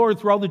much. Lord,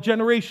 through all the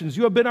generations,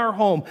 you have been our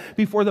home.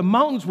 Before the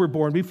mountains were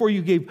born, before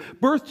you gave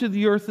birth to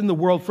the earth and the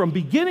world, from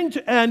beginning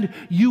to end,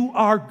 you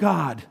are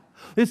God.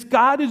 This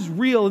God is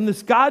real, and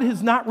this God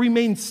has not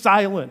remained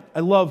silent.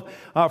 I love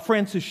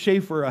Francis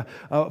Schaeffer,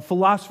 a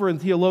philosopher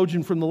and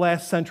theologian from the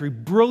last century,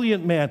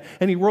 brilliant man,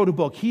 and he wrote a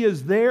book. He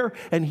is there,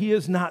 and he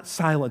is not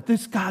silent.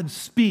 This God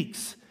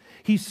speaks.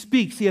 He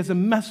speaks. He has a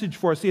message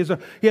for us. He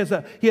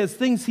has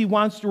things he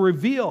wants to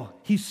reveal.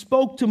 He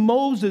spoke to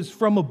Moses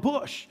from a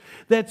bush.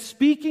 That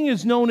speaking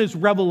is known as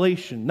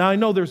revelation. Now, I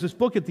know there's this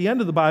book at the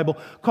end of the Bible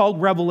called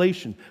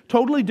Revelation,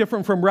 totally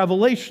different from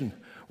Revelation.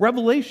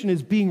 Revelation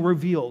is being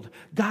revealed.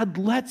 God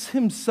lets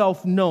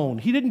himself known.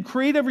 He didn't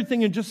create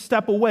everything and just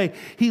step away.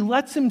 He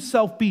lets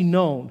himself be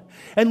known.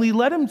 And he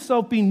let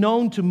himself be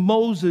known to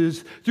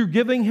Moses through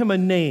giving him a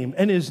name.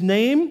 And his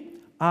name,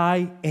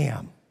 I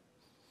am.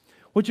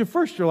 Which at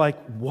first you're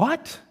like,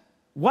 what?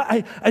 What?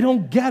 I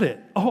don't get it.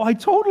 Oh,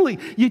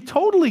 you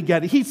totally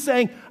get it. He's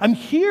saying, I'm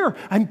here,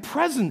 I'm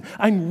present,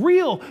 I'm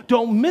real.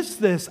 Don't miss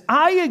this.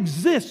 I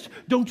exist.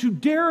 Don't you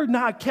dare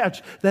not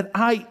catch that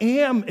I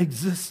am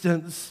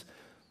existence.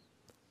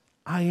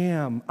 I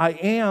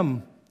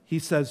am, he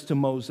says to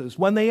Moses.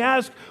 When they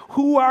ask,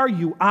 who are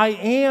you? I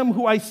am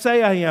who I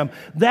say I am.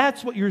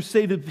 That's what you're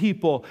saying to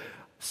people.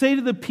 Say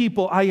to the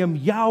people, I am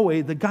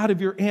Yahweh, the God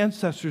of your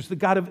ancestors, the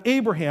God of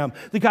Abraham,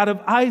 the God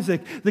of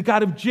Isaac, the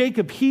God of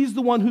Jacob. He's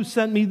the one who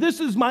sent me. This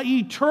is my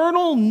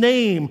eternal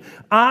name.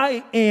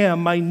 I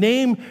am, my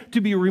name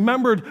to be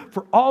remembered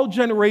for all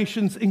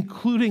generations,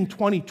 including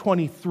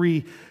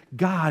 2023.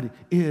 God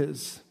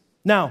is.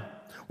 Now,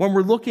 when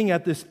we're looking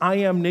at this I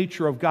am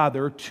nature of God,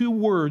 there are 2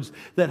 words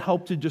that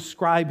help to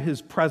describe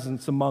his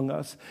presence among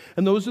us.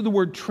 And those are the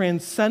word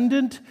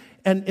transcendent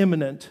and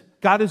immanent.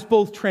 God is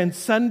both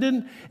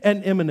transcendent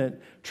and immanent.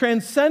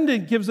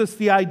 Transcendent gives us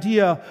the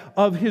idea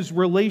of his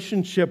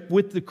relationship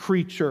with the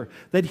creature,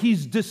 that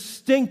he's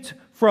distinct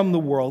from the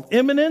world.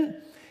 Immanent,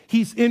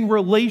 he's in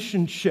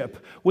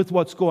relationship with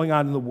what's going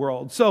on in the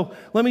world. So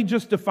let me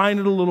just define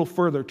it a little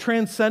further.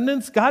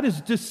 Transcendence, God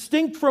is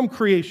distinct from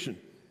creation.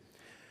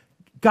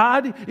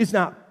 God is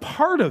not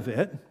part of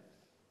it,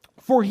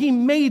 for he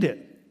made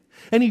it,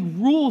 and he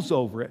rules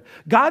over it.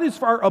 God is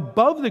far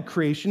above the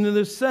creation in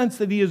the sense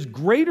that he is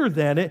greater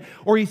than it,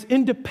 or he's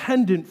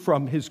independent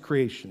from his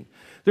creation.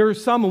 There are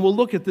some, and we'll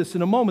look at this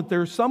in a moment,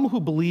 there are some who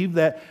believe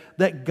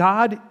that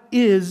God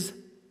is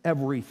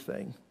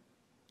everything.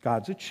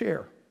 God's a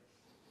chair.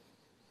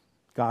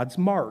 God's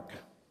Mark.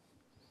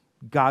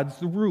 God's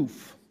the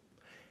roof.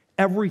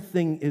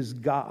 Everything is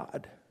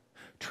God.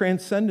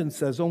 Transcendence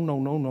says, oh, no,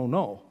 no, no,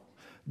 no.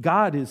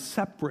 God is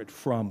separate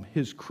from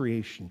his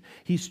creation.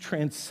 He's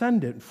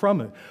transcendent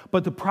from it.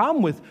 But the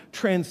problem with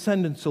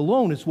transcendence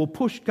alone is we'll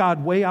push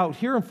God way out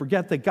here and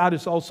forget that God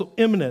is also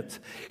immanent.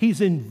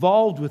 He's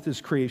involved with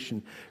his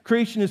creation.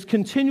 Creation is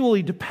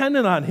continually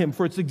dependent on him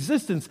for its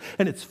existence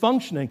and its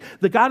functioning.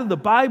 The God of the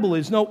Bible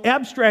is no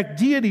abstract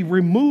deity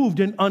removed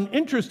and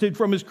uninterested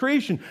from his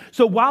creation.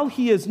 So while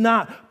he is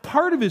not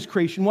part of his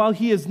creation, while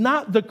he is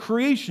not the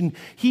creation,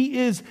 he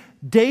is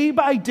day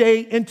by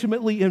day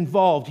intimately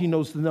involved. He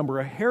knows the number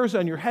of hairs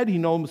on your head. He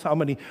knows how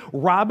many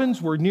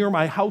robins were near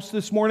my house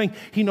this morning.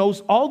 He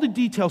knows all the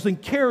details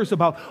and cares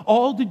about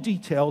all the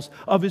details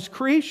of his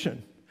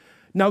creation.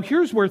 Now,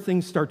 here's where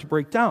things start to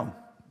break down.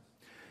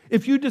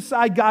 If you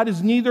decide God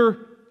is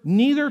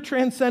neither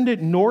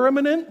transcendent nor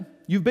immanent,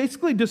 you've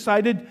basically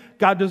decided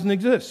God doesn't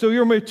exist. So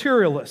you're a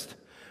materialist.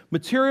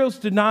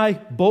 Materialists deny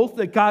both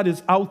that God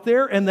is out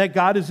there and that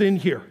God is in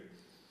here.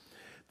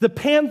 The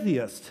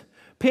pantheist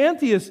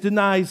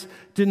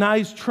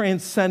denies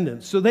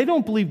transcendence. So they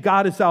don't believe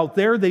God is out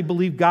there. They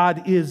believe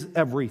God is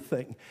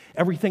everything.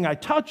 Everything I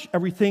touch,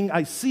 everything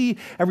I see,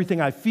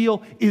 everything I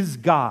feel is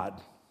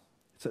God.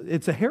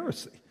 It's a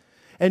heresy.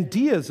 And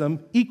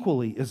deism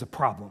equally is a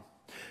problem.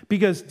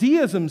 Because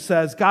deism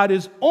says God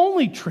is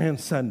only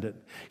transcendent.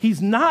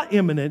 He's not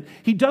immanent.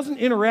 He doesn't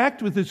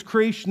interact with his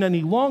creation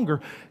any longer.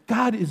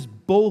 God is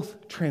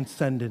both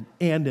transcendent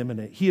and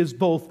immanent. He is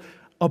both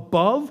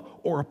above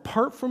or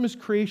apart from his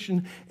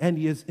creation, and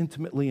he is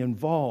intimately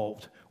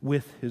involved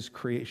with his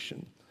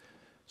creation.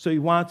 So he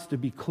wants to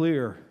be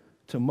clear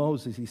to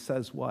Moses. He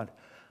says what?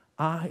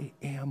 I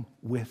am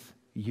with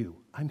you.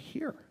 I'm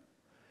here.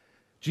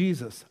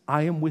 Jesus,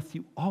 I am with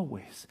you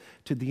always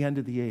to the end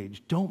of the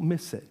age. Don't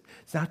miss it.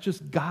 It's not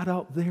just God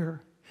out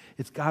there.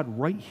 It's God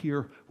right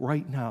here,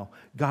 right now.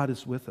 God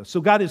is with us. So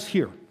God is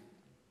here.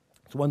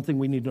 It's one thing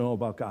we need to know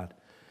about God.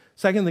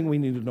 Second thing we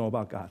need to know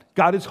about God.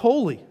 God is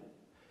holy.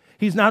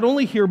 He's not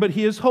only here, but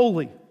he is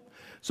holy.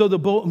 So the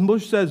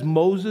bush says,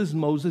 Moses,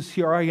 Moses,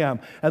 here I am.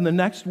 And the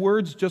next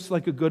words, just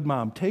like a good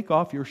mom, take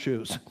off your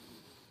shoes.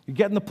 You're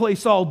getting the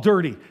place all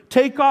dirty.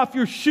 Take off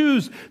your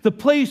shoes. The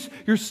place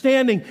you're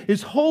standing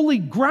is holy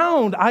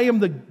ground. I am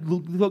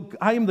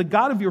the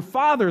God of your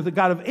father, the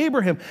God of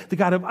Abraham, the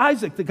God of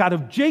Isaac, the God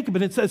of Jacob.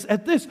 And it says,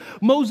 at this,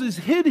 Moses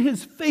hid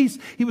his face.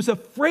 He was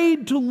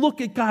afraid to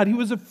look at God. He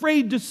was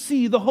afraid to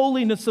see the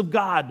holiness of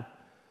God.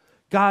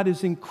 God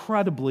is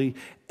incredibly,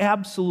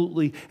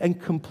 absolutely,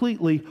 and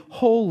completely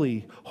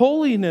holy.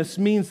 Holiness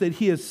means that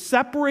he is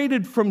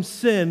separated from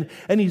sin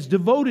and he's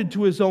devoted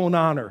to his own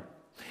honor.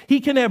 He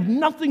can have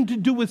nothing to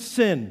do with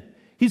sin.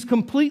 He's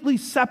completely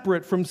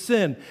separate from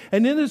sin.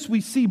 And in this we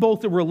see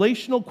both the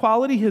relational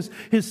quality, his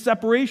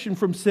separation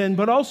from sin,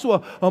 but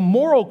also a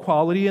moral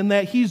quality in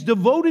that he's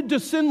devoted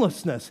to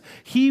sinlessness.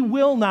 He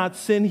will not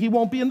sin. He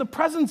won't be in the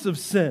presence of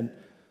sin.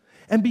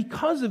 And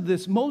because of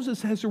this,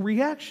 Moses has a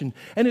reaction,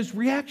 and his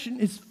reaction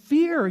is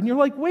fear. And you're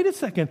like, wait a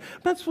second,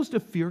 I'm not supposed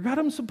to fear God.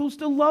 I'm supposed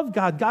to love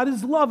God. God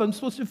is love. I'm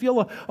supposed to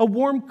feel a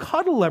warm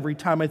cuddle every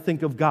time I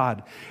think of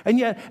God. And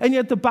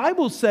yet the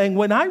Bible's saying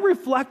when I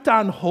reflect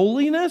on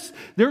holiness,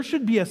 there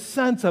should be a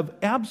sense of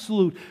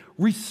absolute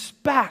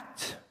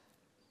respect,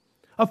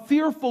 a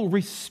fearful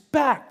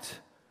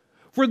respect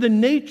for the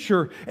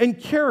nature and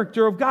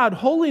character of God.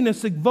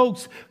 Holiness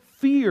evokes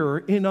fear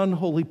in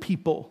unholy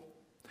people.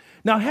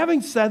 Now, having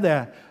said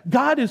that,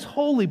 God is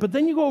holy, but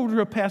then you go over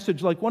to a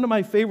passage like one of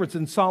my favorites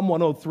in Psalm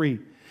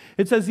 103.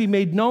 It says, he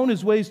made known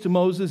his ways to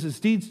Moses, his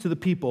deeds to the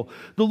people.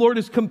 The Lord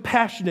is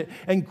compassionate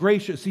and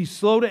gracious. He's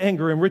slow to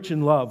anger and rich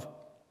in love.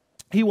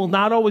 He will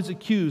not always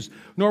accuse,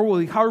 nor will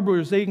he harbor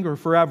his anger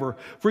forever.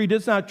 For he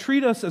does not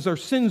treat us as our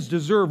sins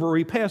deserve or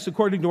repay us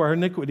according to our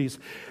iniquities.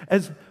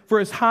 For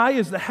as high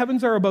as the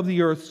heavens are above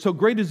the earth, so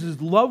great is his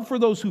love for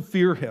those who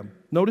fear him.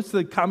 Notice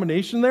the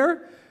combination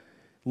there?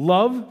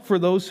 Love for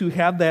those who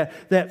have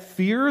that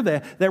fear,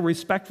 that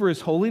respect for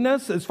his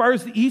holiness. As far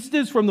as the east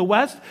is from the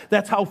west,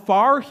 that's how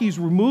far he's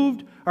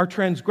removed our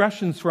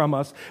transgressions from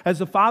us. As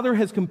the Father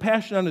has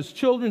compassion on his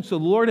children, so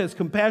the Lord has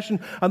compassion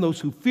on those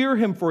who fear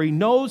him, for he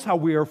knows how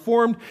we are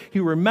formed. He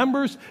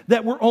remembers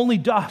that we're only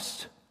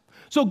dust.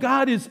 So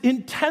God is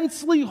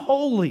intensely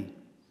holy.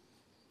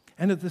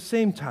 And at the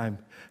same time,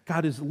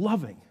 God is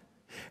loving,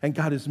 and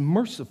God is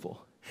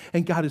merciful,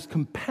 and God is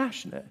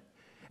compassionate,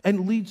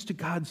 and leads to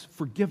God's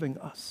forgiving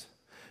us.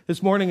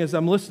 This morning, as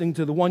I'm listening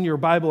to the one-year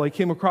Bible, I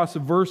came across a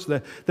verse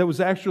that was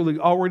actually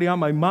already on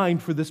my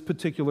mind for this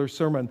particular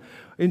sermon.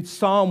 In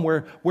Psalm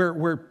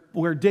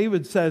where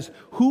David says,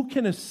 who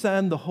can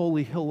ascend the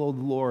holy hill of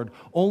the Lord?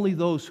 Only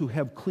those who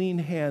have clean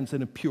hands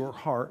and a pure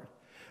heart.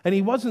 And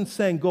he wasn't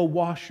saying, go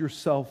wash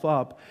yourself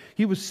up.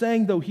 He was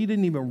saying, though he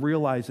didn't even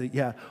realize it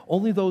yet,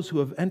 only those who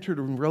have entered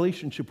a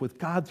relationship with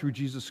God through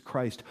Jesus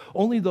Christ,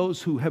 only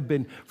those who have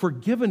been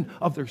forgiven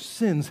of their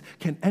sins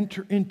can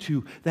enter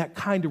into that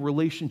kind of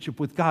relationship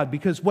with God.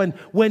 Because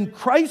when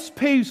Christ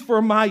pays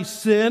for my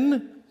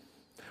sin,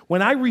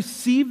 when I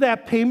receive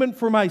that payment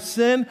for my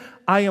sin,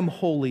 I am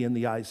holy in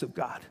the eyes of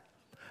God.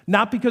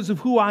 Not because of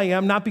who I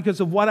am, not because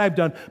of what I've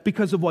done,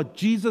 because of what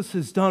Jesus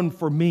has done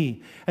for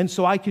me. And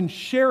so I can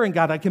share in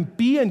God, I can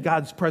be in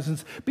God's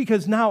presence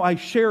because now I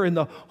share in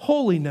the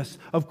holiness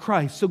of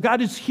Christ. So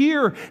God is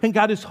here and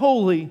God is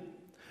holy.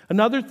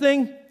 Another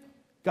thing,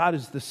 God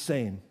is the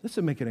same. This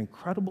would make an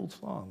incredible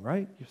song,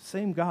 right?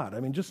 Same God.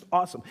 I mean, just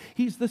awesome.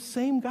 He's the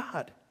same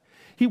God.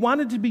 He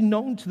wanted to be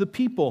known to the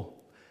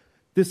people.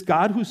 This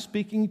God who's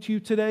speaking to you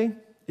today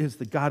is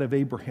the God of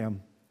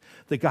Abraham,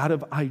 the God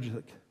of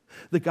Isaac,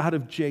 the God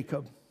of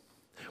Jacob.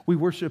 We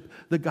worship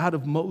the God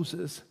of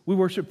Moses. We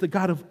worship the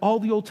God of all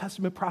the Old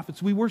Testament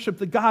prophets. We worship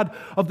the God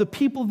of the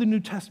people of the New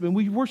Testament.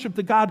 We worship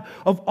the God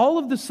of all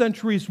of the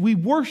centuries. We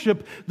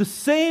worship the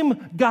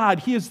same God.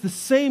 He is the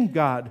same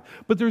God.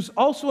 But there's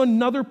also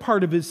another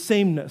part of his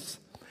sameness,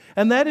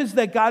 and that is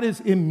that God is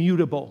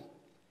immutable.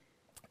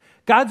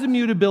 God's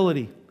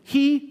immutability.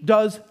 He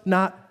does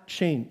not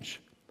change.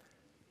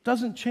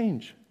 Doesn't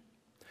change.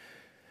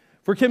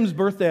 For Kim's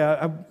birthday,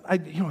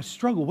 I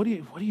struggle. What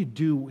do you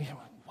do?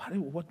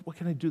 What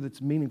can I do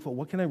that's meaningful?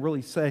 What can I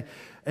really say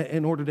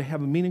in order to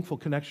have a meaningful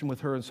connection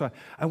with her? And so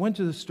I went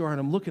to the store and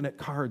I'm looking at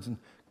cards, and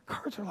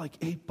cards are like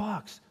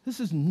 $8. This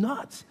is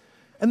nuts.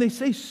 And they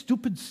say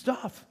stupid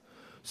stuff.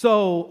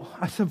 So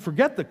I said,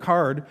 forget the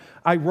card.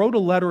 I wrote a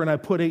letter and I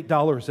put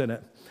 $8 in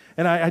it.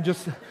 And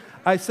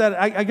I said,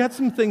 I got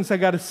some things I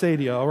got to say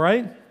to you, all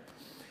right?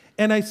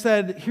 And I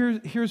said,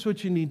 here's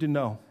what you need to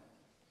know.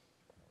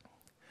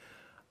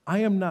 I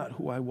am not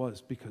who I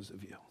was because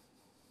of you.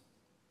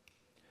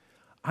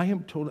 I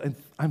am total, and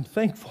I'm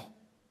thankful,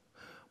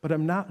 but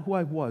I'm not who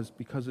I was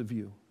because of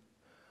you.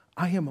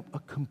 I am a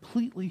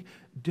completely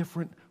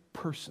different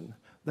person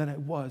than I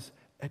was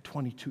at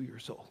 22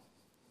 years old.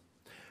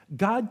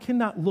 God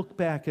cannot look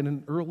back at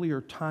an earlier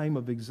time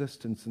of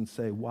existence and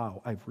say,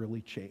 wow, I've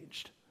really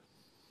changed.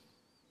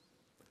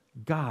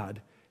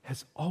 God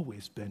has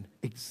always been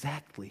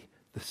exactly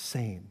the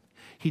same.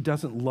 He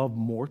doesn't love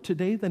more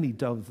today than he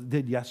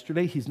did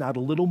yesterday. He's not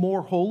a little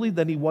more holy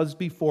than he was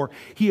before.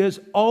 He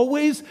is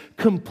always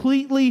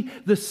completely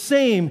the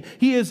same.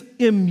 He is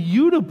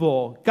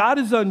immutable. God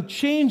is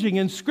unchanging,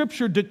 and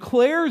Scripture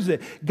declares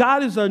it.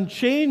 God is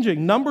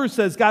unchanging. Numbers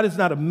says God is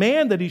not a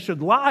man that he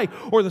should lie,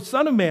 or the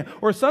son of man,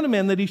 or a son of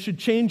man that he should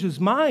change his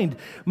mind.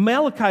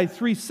 Malachi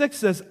 3:6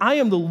 says, I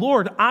am the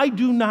Lord, I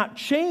do not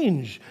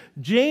change.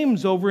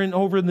 James over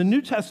in the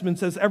New Testament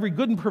says, every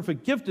good and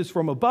perfect gift is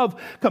from above,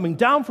 coming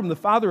down from the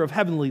Father of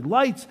heavenly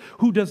lights,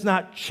 who does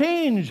not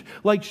change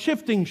like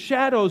shifting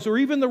shadows. Or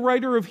even the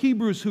writer of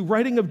Hebrews, who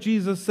writing of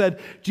Jesus said,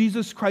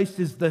 Jesus Christ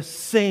is the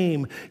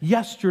same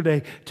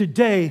yesterday,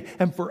 today,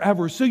 and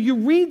forever. So you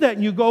read that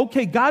and you go,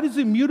 okay, God is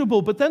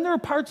immutable. But then there are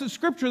parts of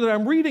Scripture that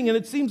I'm reading and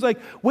it seems like,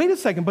 wait a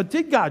second, but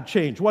did God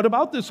change? What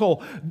about this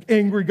whole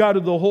angry God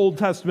of the Old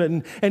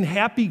Testament and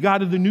happy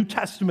God of the New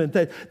Testament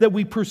that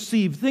we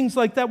perceive? Things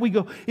like that. We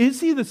go,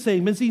 is he the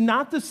same? Is he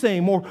not the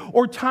same?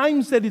 Or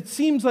times that it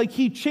seems like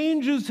he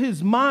changes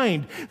his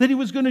mind, that he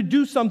was going to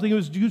do something. He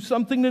was to do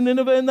something to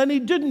Nineveh, and then he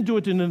didn't do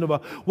it to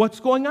Nineveh. What's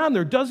going on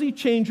there? Does he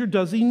change or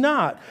does he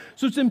not?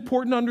 So it's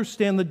important to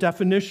understand the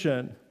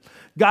definition.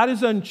 God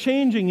is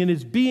unchanging in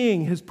his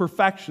being, his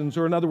perfections,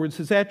 or in other words,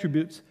 his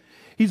attributes.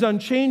 He's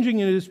unchanging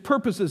in his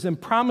purposes and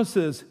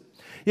promises.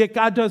 Yet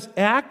God does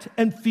act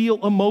and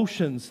feel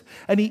emotions,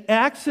 and he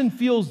acts and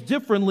feels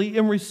differently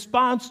in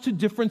response to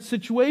different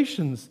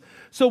situations.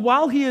 So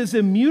while he is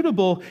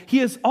immutable, he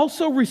is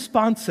also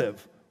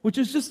responsive, which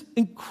is just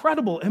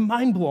incredible and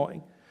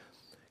mind-blowing.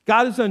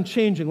 God is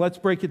unchanging. Let's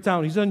break it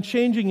down. He's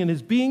unchanging in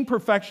his being,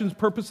 perfections,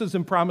 purposes,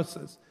 and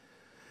promises.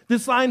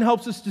 This line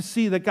helps us to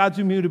see God's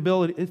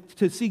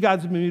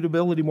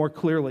immutability more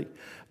clearly.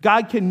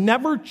 God can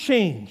never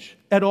change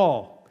at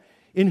all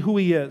in who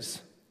he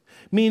is,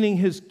 meaning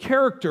his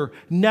character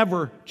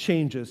never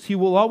changes. He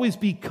will always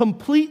be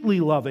completely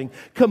loving,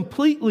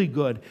 completely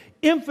good,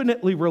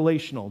 infinitely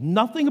relational.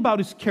 Nothing about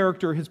his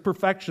character, his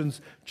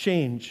perfections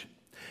change.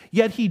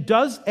 Yet he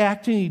does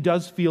act and he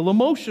does feel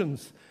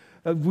emotions.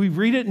 We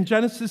read it in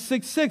Genesis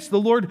 6:6.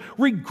 The Lord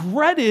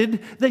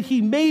regretted that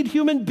he made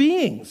human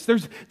beings.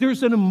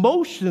 There's an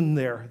emotion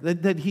there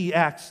that he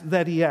acts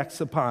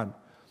upon.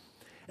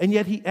 And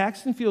yet he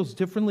acts and feels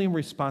differently in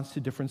response to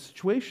different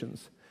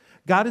situations.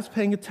 God is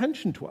paying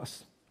attention to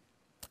us.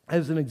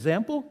 As an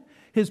example,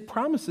 his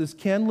promises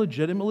can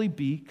legitimately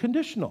be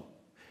conditional.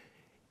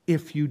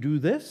 If you do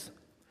this,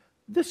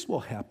 this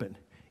will happen.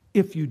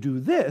 If you do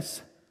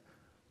this,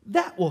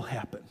 that will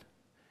happen.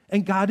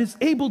 And God is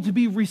able to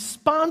be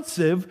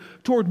responsive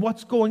toward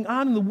what's going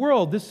on in the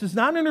world. This does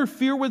not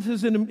interfere with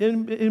his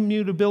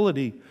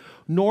immutability,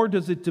 nor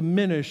does it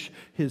diminish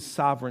his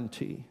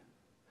sovereignty.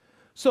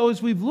 So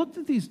as we've looked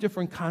at these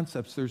different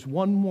concepts, there's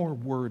one more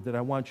word that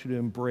I want you to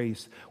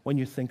embrace when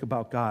you think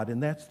about God,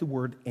 and that's the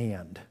word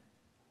and.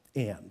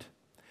 And.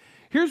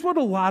 Here's what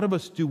a lot of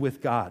us do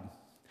with God.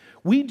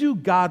 We do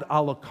God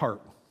a la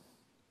carte.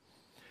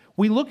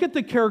 We look at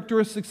the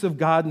characteristics of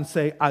God and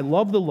say, I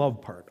love the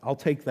love part. I'll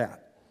take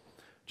that.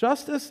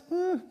 Justice?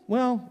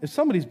 Well, if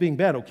somebody's being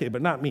bad, okay,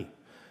 but not me.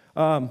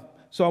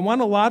 So I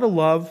want a lot of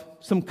love.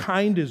 Some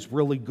kind is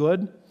really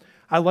good.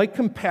 I like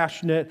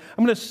compassionate.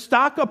 I'm going to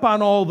stock up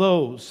on all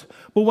those.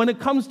 But when it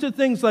comes to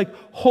things like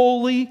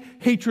holy,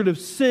 hatred of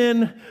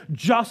sin,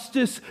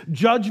 justice,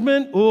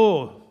 judgment,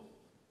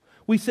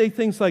 we say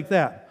things like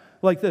that,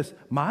 like this.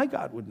 My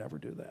God would never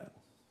do that.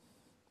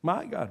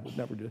 My God would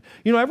never do that.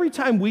 You know, every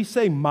time we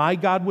say my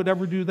God would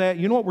ever do that,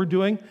 you know what we're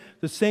doing?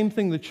 The same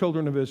thing the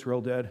children of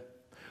Israel did.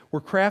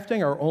 We're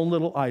crafting our own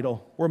little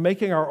idol. We're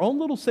making our own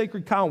little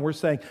sacred cow, and we're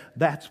saying,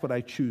 that's what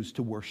I choose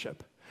to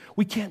worship.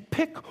 We can't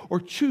pick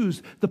or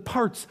choose the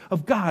parts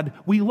of God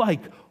we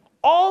like.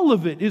 All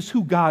of it is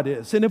who God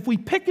is. And if we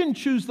pick and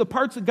choose the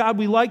parts of God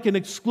we like and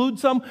exclude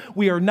some,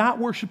 we are not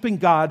worshiping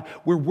God.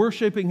 We're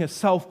worshiping a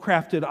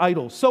self-crafted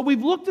idol. So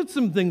we've looked at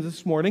some things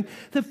this morning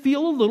that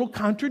feel a little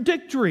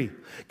contradictory.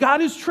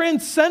 God is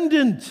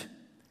transcendent,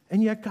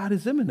 and yet God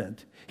is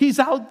immanent. He's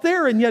out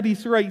there, and yet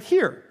he's right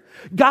here.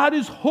 God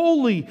is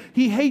holy.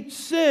 He hates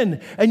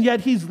sin, and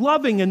yet he's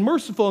loving and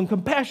merciful and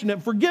compassionate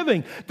and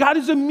forgiving. God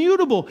is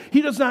immutable.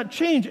 He does not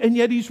change, and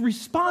yet he's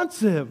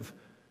responsive.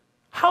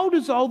 How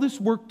does all this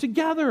work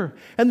together?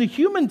 And the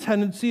human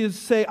tendency is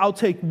to say, I'll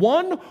take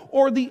one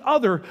or the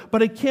other,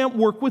 but I can't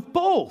work with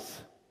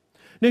both.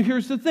 Now,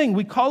 here's the thing.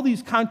 We call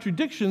these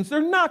contradictions.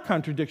 They're not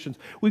contradictions.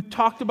 We've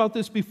talked about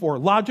this before.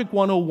 Logic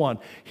 101.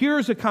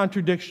 Here's a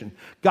contradiction.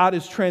 God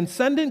is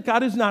transcendent.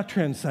 God is not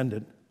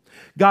transcendent.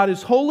 God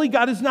is holy,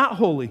 God is not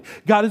holy.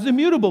 God is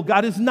immutable,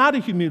 God is not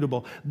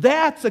immutable.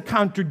 That's a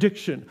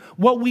contradiction.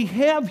 What we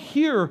have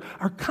here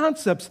are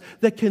concepts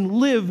that can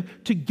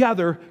live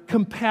together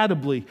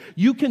compatibly.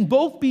 You can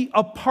both be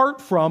apart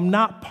from,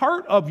 not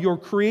part of your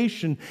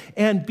creation,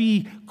 and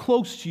be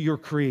close to your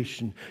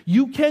creation.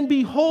 You can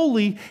be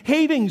holy,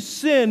 hating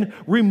sin,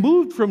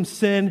 removed from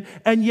sin,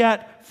 and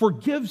yet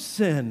forgive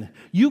sin.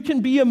 You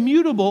can be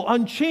immutable,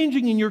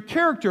 unchanging in your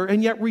character,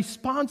 and yet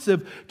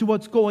responsive to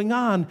what's going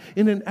on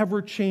in an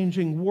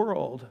ever-changing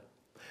world.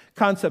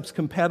 Concepts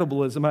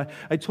compatibilism.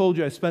 I told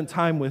you I spent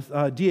time with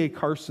D.A.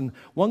 Carson.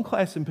 One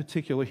class in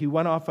particular, he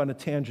went off on a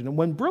tangent. And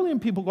when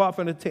brilliant people go off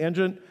on a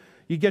tangent,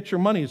 you get your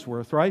money's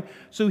worth, right?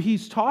 So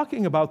he's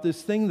talking about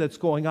this thing that's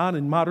going on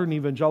in modern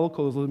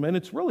evangelicalism, and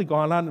it's really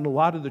going on in a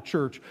lot of the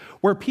church,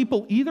 where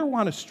people either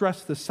want to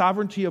stress the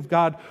sovereignty of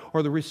God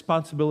or the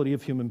responsibility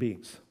of human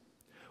beings.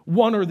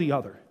 One or the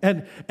other.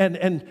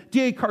 And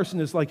D.A. Carson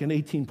is like an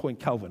 18-point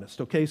Calvinist,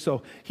 okay?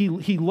 So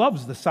he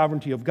loves the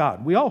sovereignty of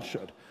God. We all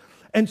should.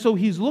 And so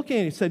he's looking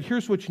and he said,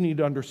 here's what you need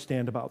to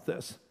understand about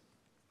this.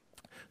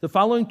 The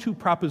following two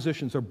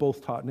propositions are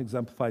both taught and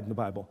exemplified in the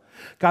Bible.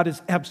 God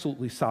is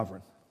absolutely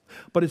sovereign,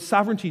 but his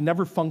sovereignty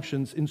never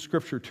functions in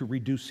Scripture to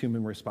reduce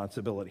human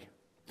responsibility.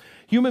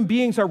 Human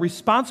beings are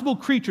responsible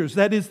creatures.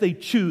 That is, they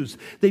choose,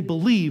 they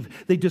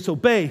believe, they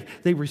disobey,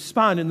 they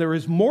respond, and there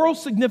is moral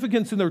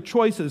significance in their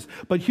choices.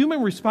 But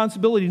human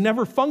responsibility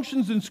never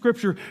functions in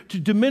Scripture to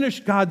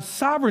diminish God's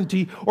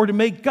sovereignty or to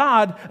make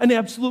God an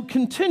absolute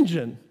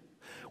contingent.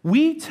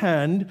 We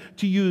tend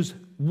to use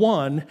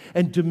one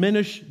and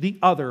diminish the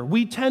other.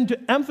 We tend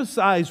to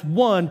emphasize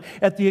one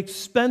at the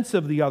expense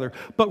of the other.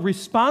 But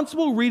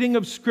responsible reading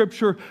of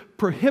Scripture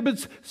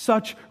prohibits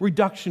such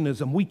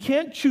reductionism. We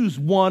can't choose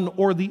one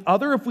or the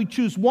other. If we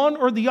choose one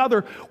or the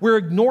other, we're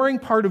ignoring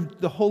part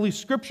of the Holy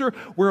Scripture.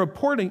 We're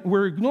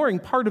ignoring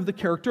part of the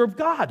character of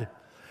God.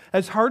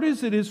 As hard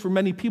as it is for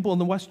many people in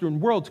the Western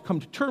world to come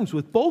to terms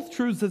with both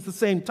truths at the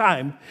same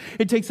time,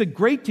 it takes a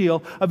great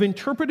deal of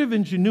interpretive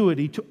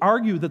ingenuity to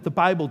argue that the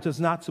Bible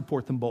does not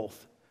support them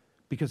both,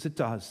 because it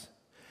does.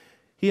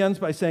 He ends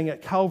by saying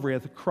at Calvary,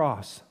 at the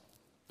cross,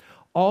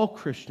 all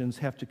Christians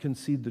have to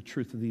concede the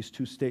truth of these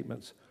two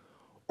statements,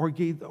 or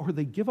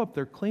they give up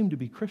their claim to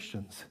be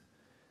Christians.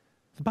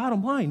 The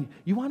bottom line,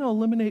 you want to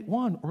eliminate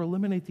one or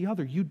eliminate the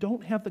other. You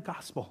don't have the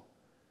gospel.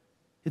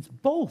 It's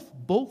both.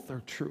 Both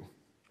are true.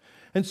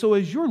 And so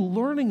as you're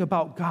learning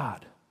about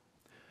God,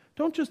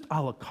 don't just a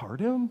la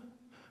carte him.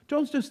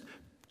 Don't just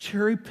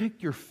cherry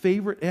pick your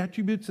favorite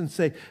attributes and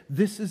say,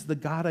 this is the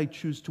God I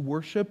choose to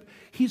worship.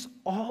 He's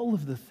all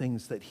of the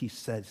things that he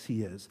says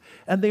he is.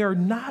 And they are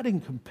not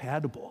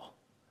incompatible.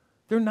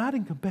 They're not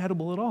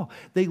incompatible at all.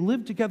 They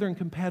live together in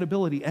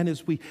compatibility. And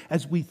as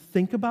we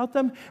think about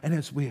them and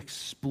as we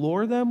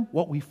explore them,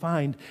 what we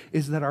find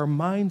is that our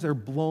minds are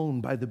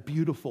blown by the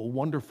beautiful,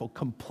 wonderful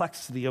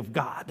complexity of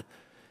God.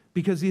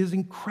 Because he is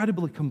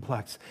incredibly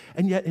complex.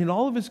 And yet, in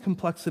all of his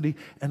complexity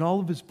and all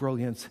of his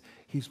brilliance,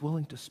 he's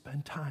willing to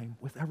spend time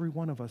with every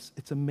one of us.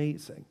 It's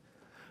amazing.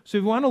 So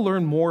if you want to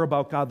learn more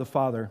about God the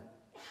Father,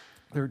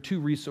 there are two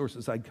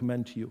resources I'd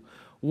commend to you.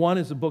 One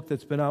is a book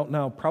that's been out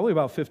now probably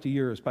about 50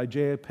 years by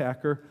J.I.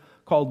 Packer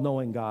called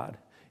Knowing God.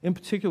 In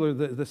particular,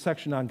 the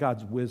section on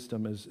God's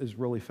wisdom is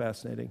really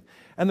fascinating.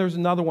 And there's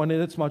another one,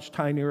 and it's much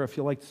tinier. If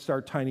you like to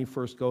start tiny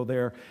first, go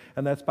there.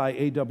 And that's by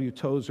A.W.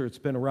 Tozer. It's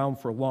been around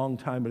for a long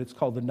time, but it's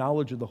called The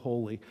Knowledge of the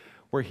Holy,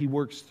 where he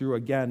works through,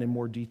 again, in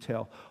more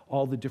detail,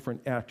 all the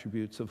different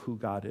attributes of who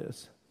God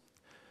is.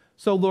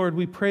 So, Lord,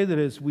 we pray that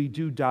as we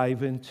do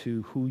dive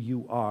into who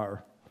you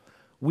are,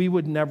 we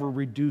would never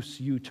reduce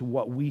you to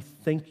what we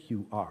think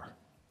you are,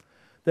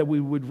 that we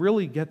would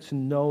really get to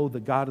know the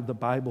God of the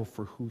Bible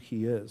for who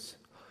he is.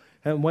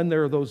 And when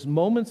there are those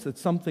moments that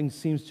something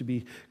seems to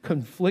be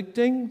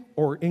conflicting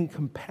or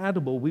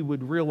incompatible, we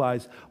would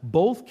realize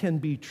both can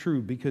be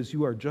true because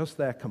you are just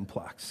that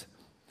complex.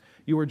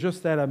 You are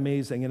just that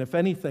amazing. And if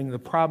anything, the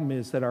problem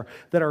is that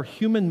our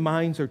human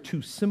minds are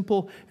too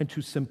simple and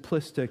too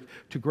simplistic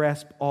to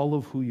grasp all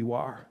of who you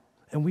are.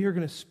 And we are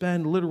going to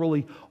spend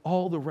literally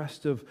all the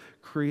rest of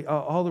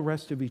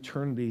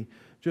eternity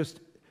just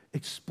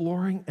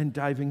exploring and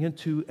diving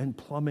into and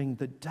plumbing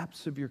the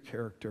depths of your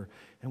character,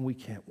 and we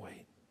can't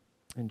wait.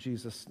 In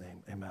Jesus'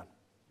 name, amen.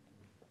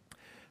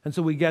 And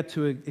so we get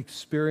to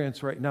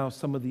experience right now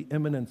some of the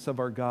immanence of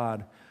our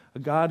God, a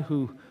God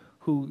who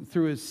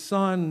through his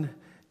Son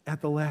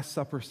at the Last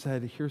Supper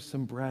said, here's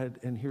some bread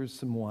and here's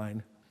some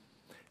wine.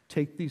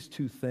 Take these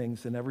two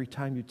things, and every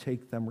time you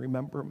take them,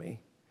 remember me.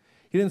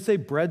 He didn't say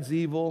bread's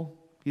evil.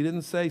 He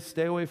didn't say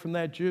stay away from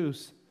that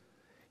juice.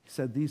 He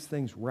said these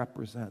things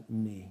represent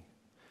me.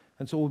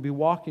 And so we'll be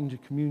walking to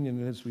communion,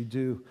 and as we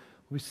do,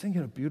 we'll be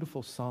singing a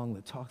beautiful song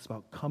that talks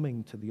about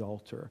coming to the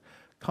altar,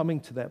 coming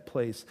to that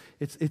place.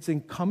 It's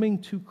in coming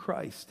to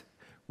Christ,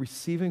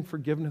 receiving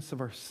forgiveness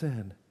of our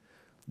sin,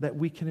 that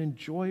we can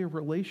enjoy a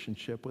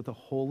relationship with a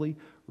holy,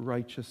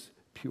 righteous,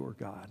 pure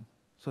God.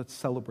 So let's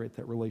celebrate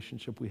that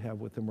relationship we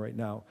have with him right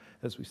now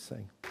as we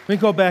sing. Let me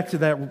go back to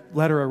that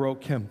letter I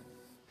wrote Kim.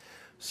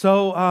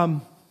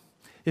 So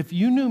if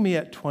you knew me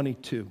at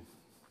 22,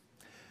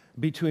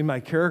 between my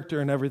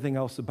character and everything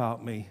else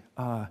about me,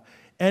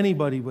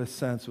 anybody with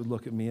sense would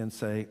look at me and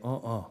say,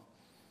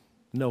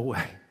 no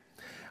way.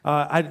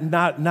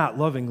 Not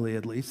lovingly,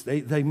 at least.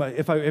 They might,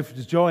 if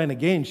it's Joanne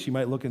again, she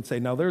might look and say,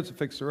 now there's a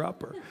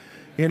fixer-upper,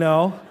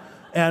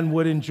 and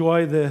would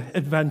enjoy the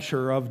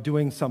adventure of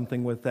doing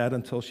something with that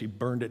until she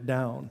burned it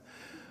down.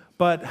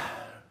 But,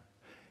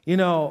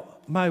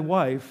 my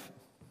wife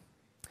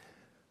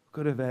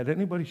could have had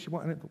anybody she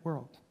wanted in the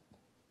world.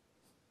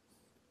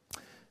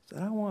 Said,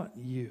 I want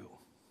you.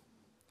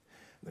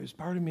 There's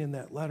part of me in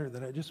that letter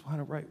that I just want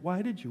to write.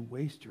 Why did you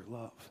waste your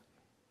love?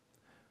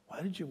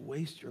 Why did you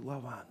waste your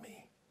love on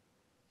me?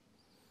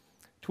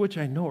 To which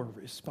I know her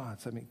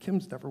response.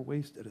 Kim's never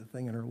wasted a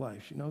thing in her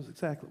life. She knows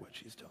exactly what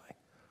she's doing.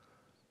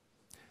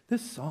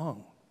 This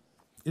song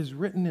is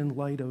written in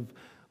light of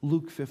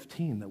Luke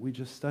 15 that we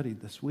just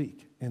studied this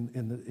week in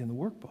the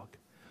workbook.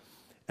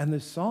 And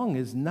this song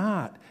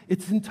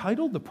it's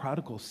entitled The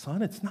Prodigal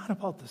Son. It's not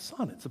about the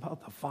son, it's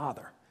about the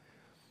father.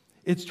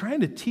 It's trying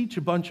to teach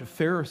a bunch of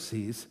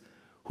Pharisees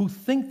who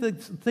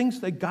thinks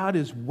that God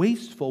is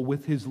wasteful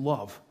with his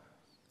love.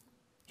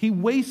 He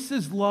wastes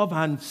his love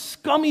on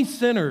scummy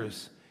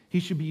sinners. He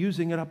should be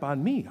using it up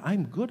on me.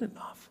 I'm good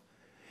enough.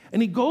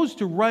 And he goes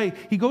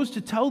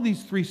to tell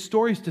these three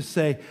stories to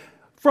say,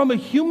 from a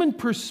human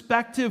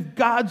perspective,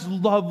 God's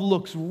love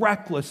looks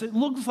reckless. It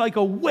looks like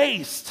a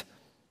waste.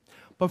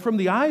 But from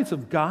the eyes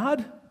of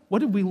God, what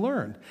did we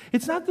learn?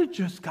 It's not that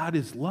just God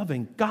is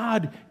loving.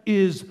 God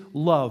is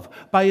love.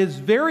 By his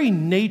very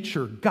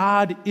nature,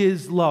 God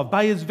is love.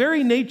 By his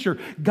very nature,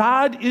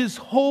 God is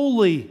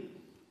holy.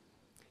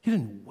 He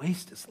didn't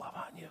waste his love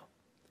on you.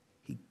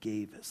 He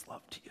gave his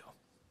love to you.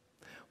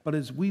 But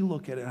as we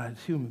look at it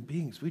as human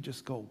beings, we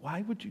just go,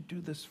 why would you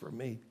do this for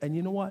me? And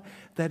you know what?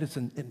 That is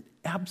an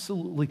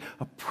absolutely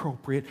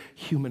appropriate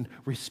human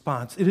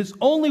response. It is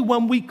only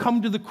when we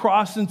come to the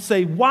cross and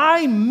say,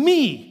 why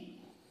me?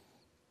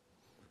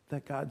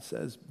 That God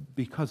says,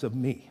 because of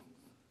me.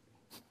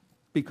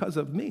 Because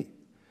of me.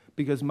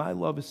 Because my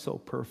love is so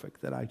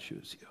perfect that I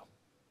choose you.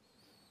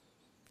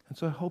 And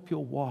so I hope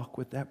you'll walk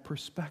with that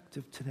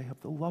perspective today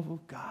of the love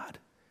of God.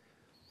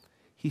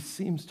 He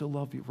seems to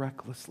love you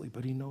recklessly,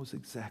 but he knows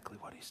exactly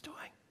what he's doing.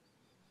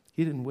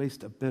 He didn't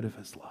waste a bit of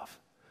his love.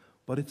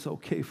 But it's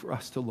okay for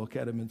us to look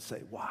at him and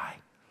say, why?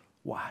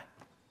 Why?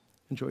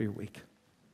 Enjoy your week.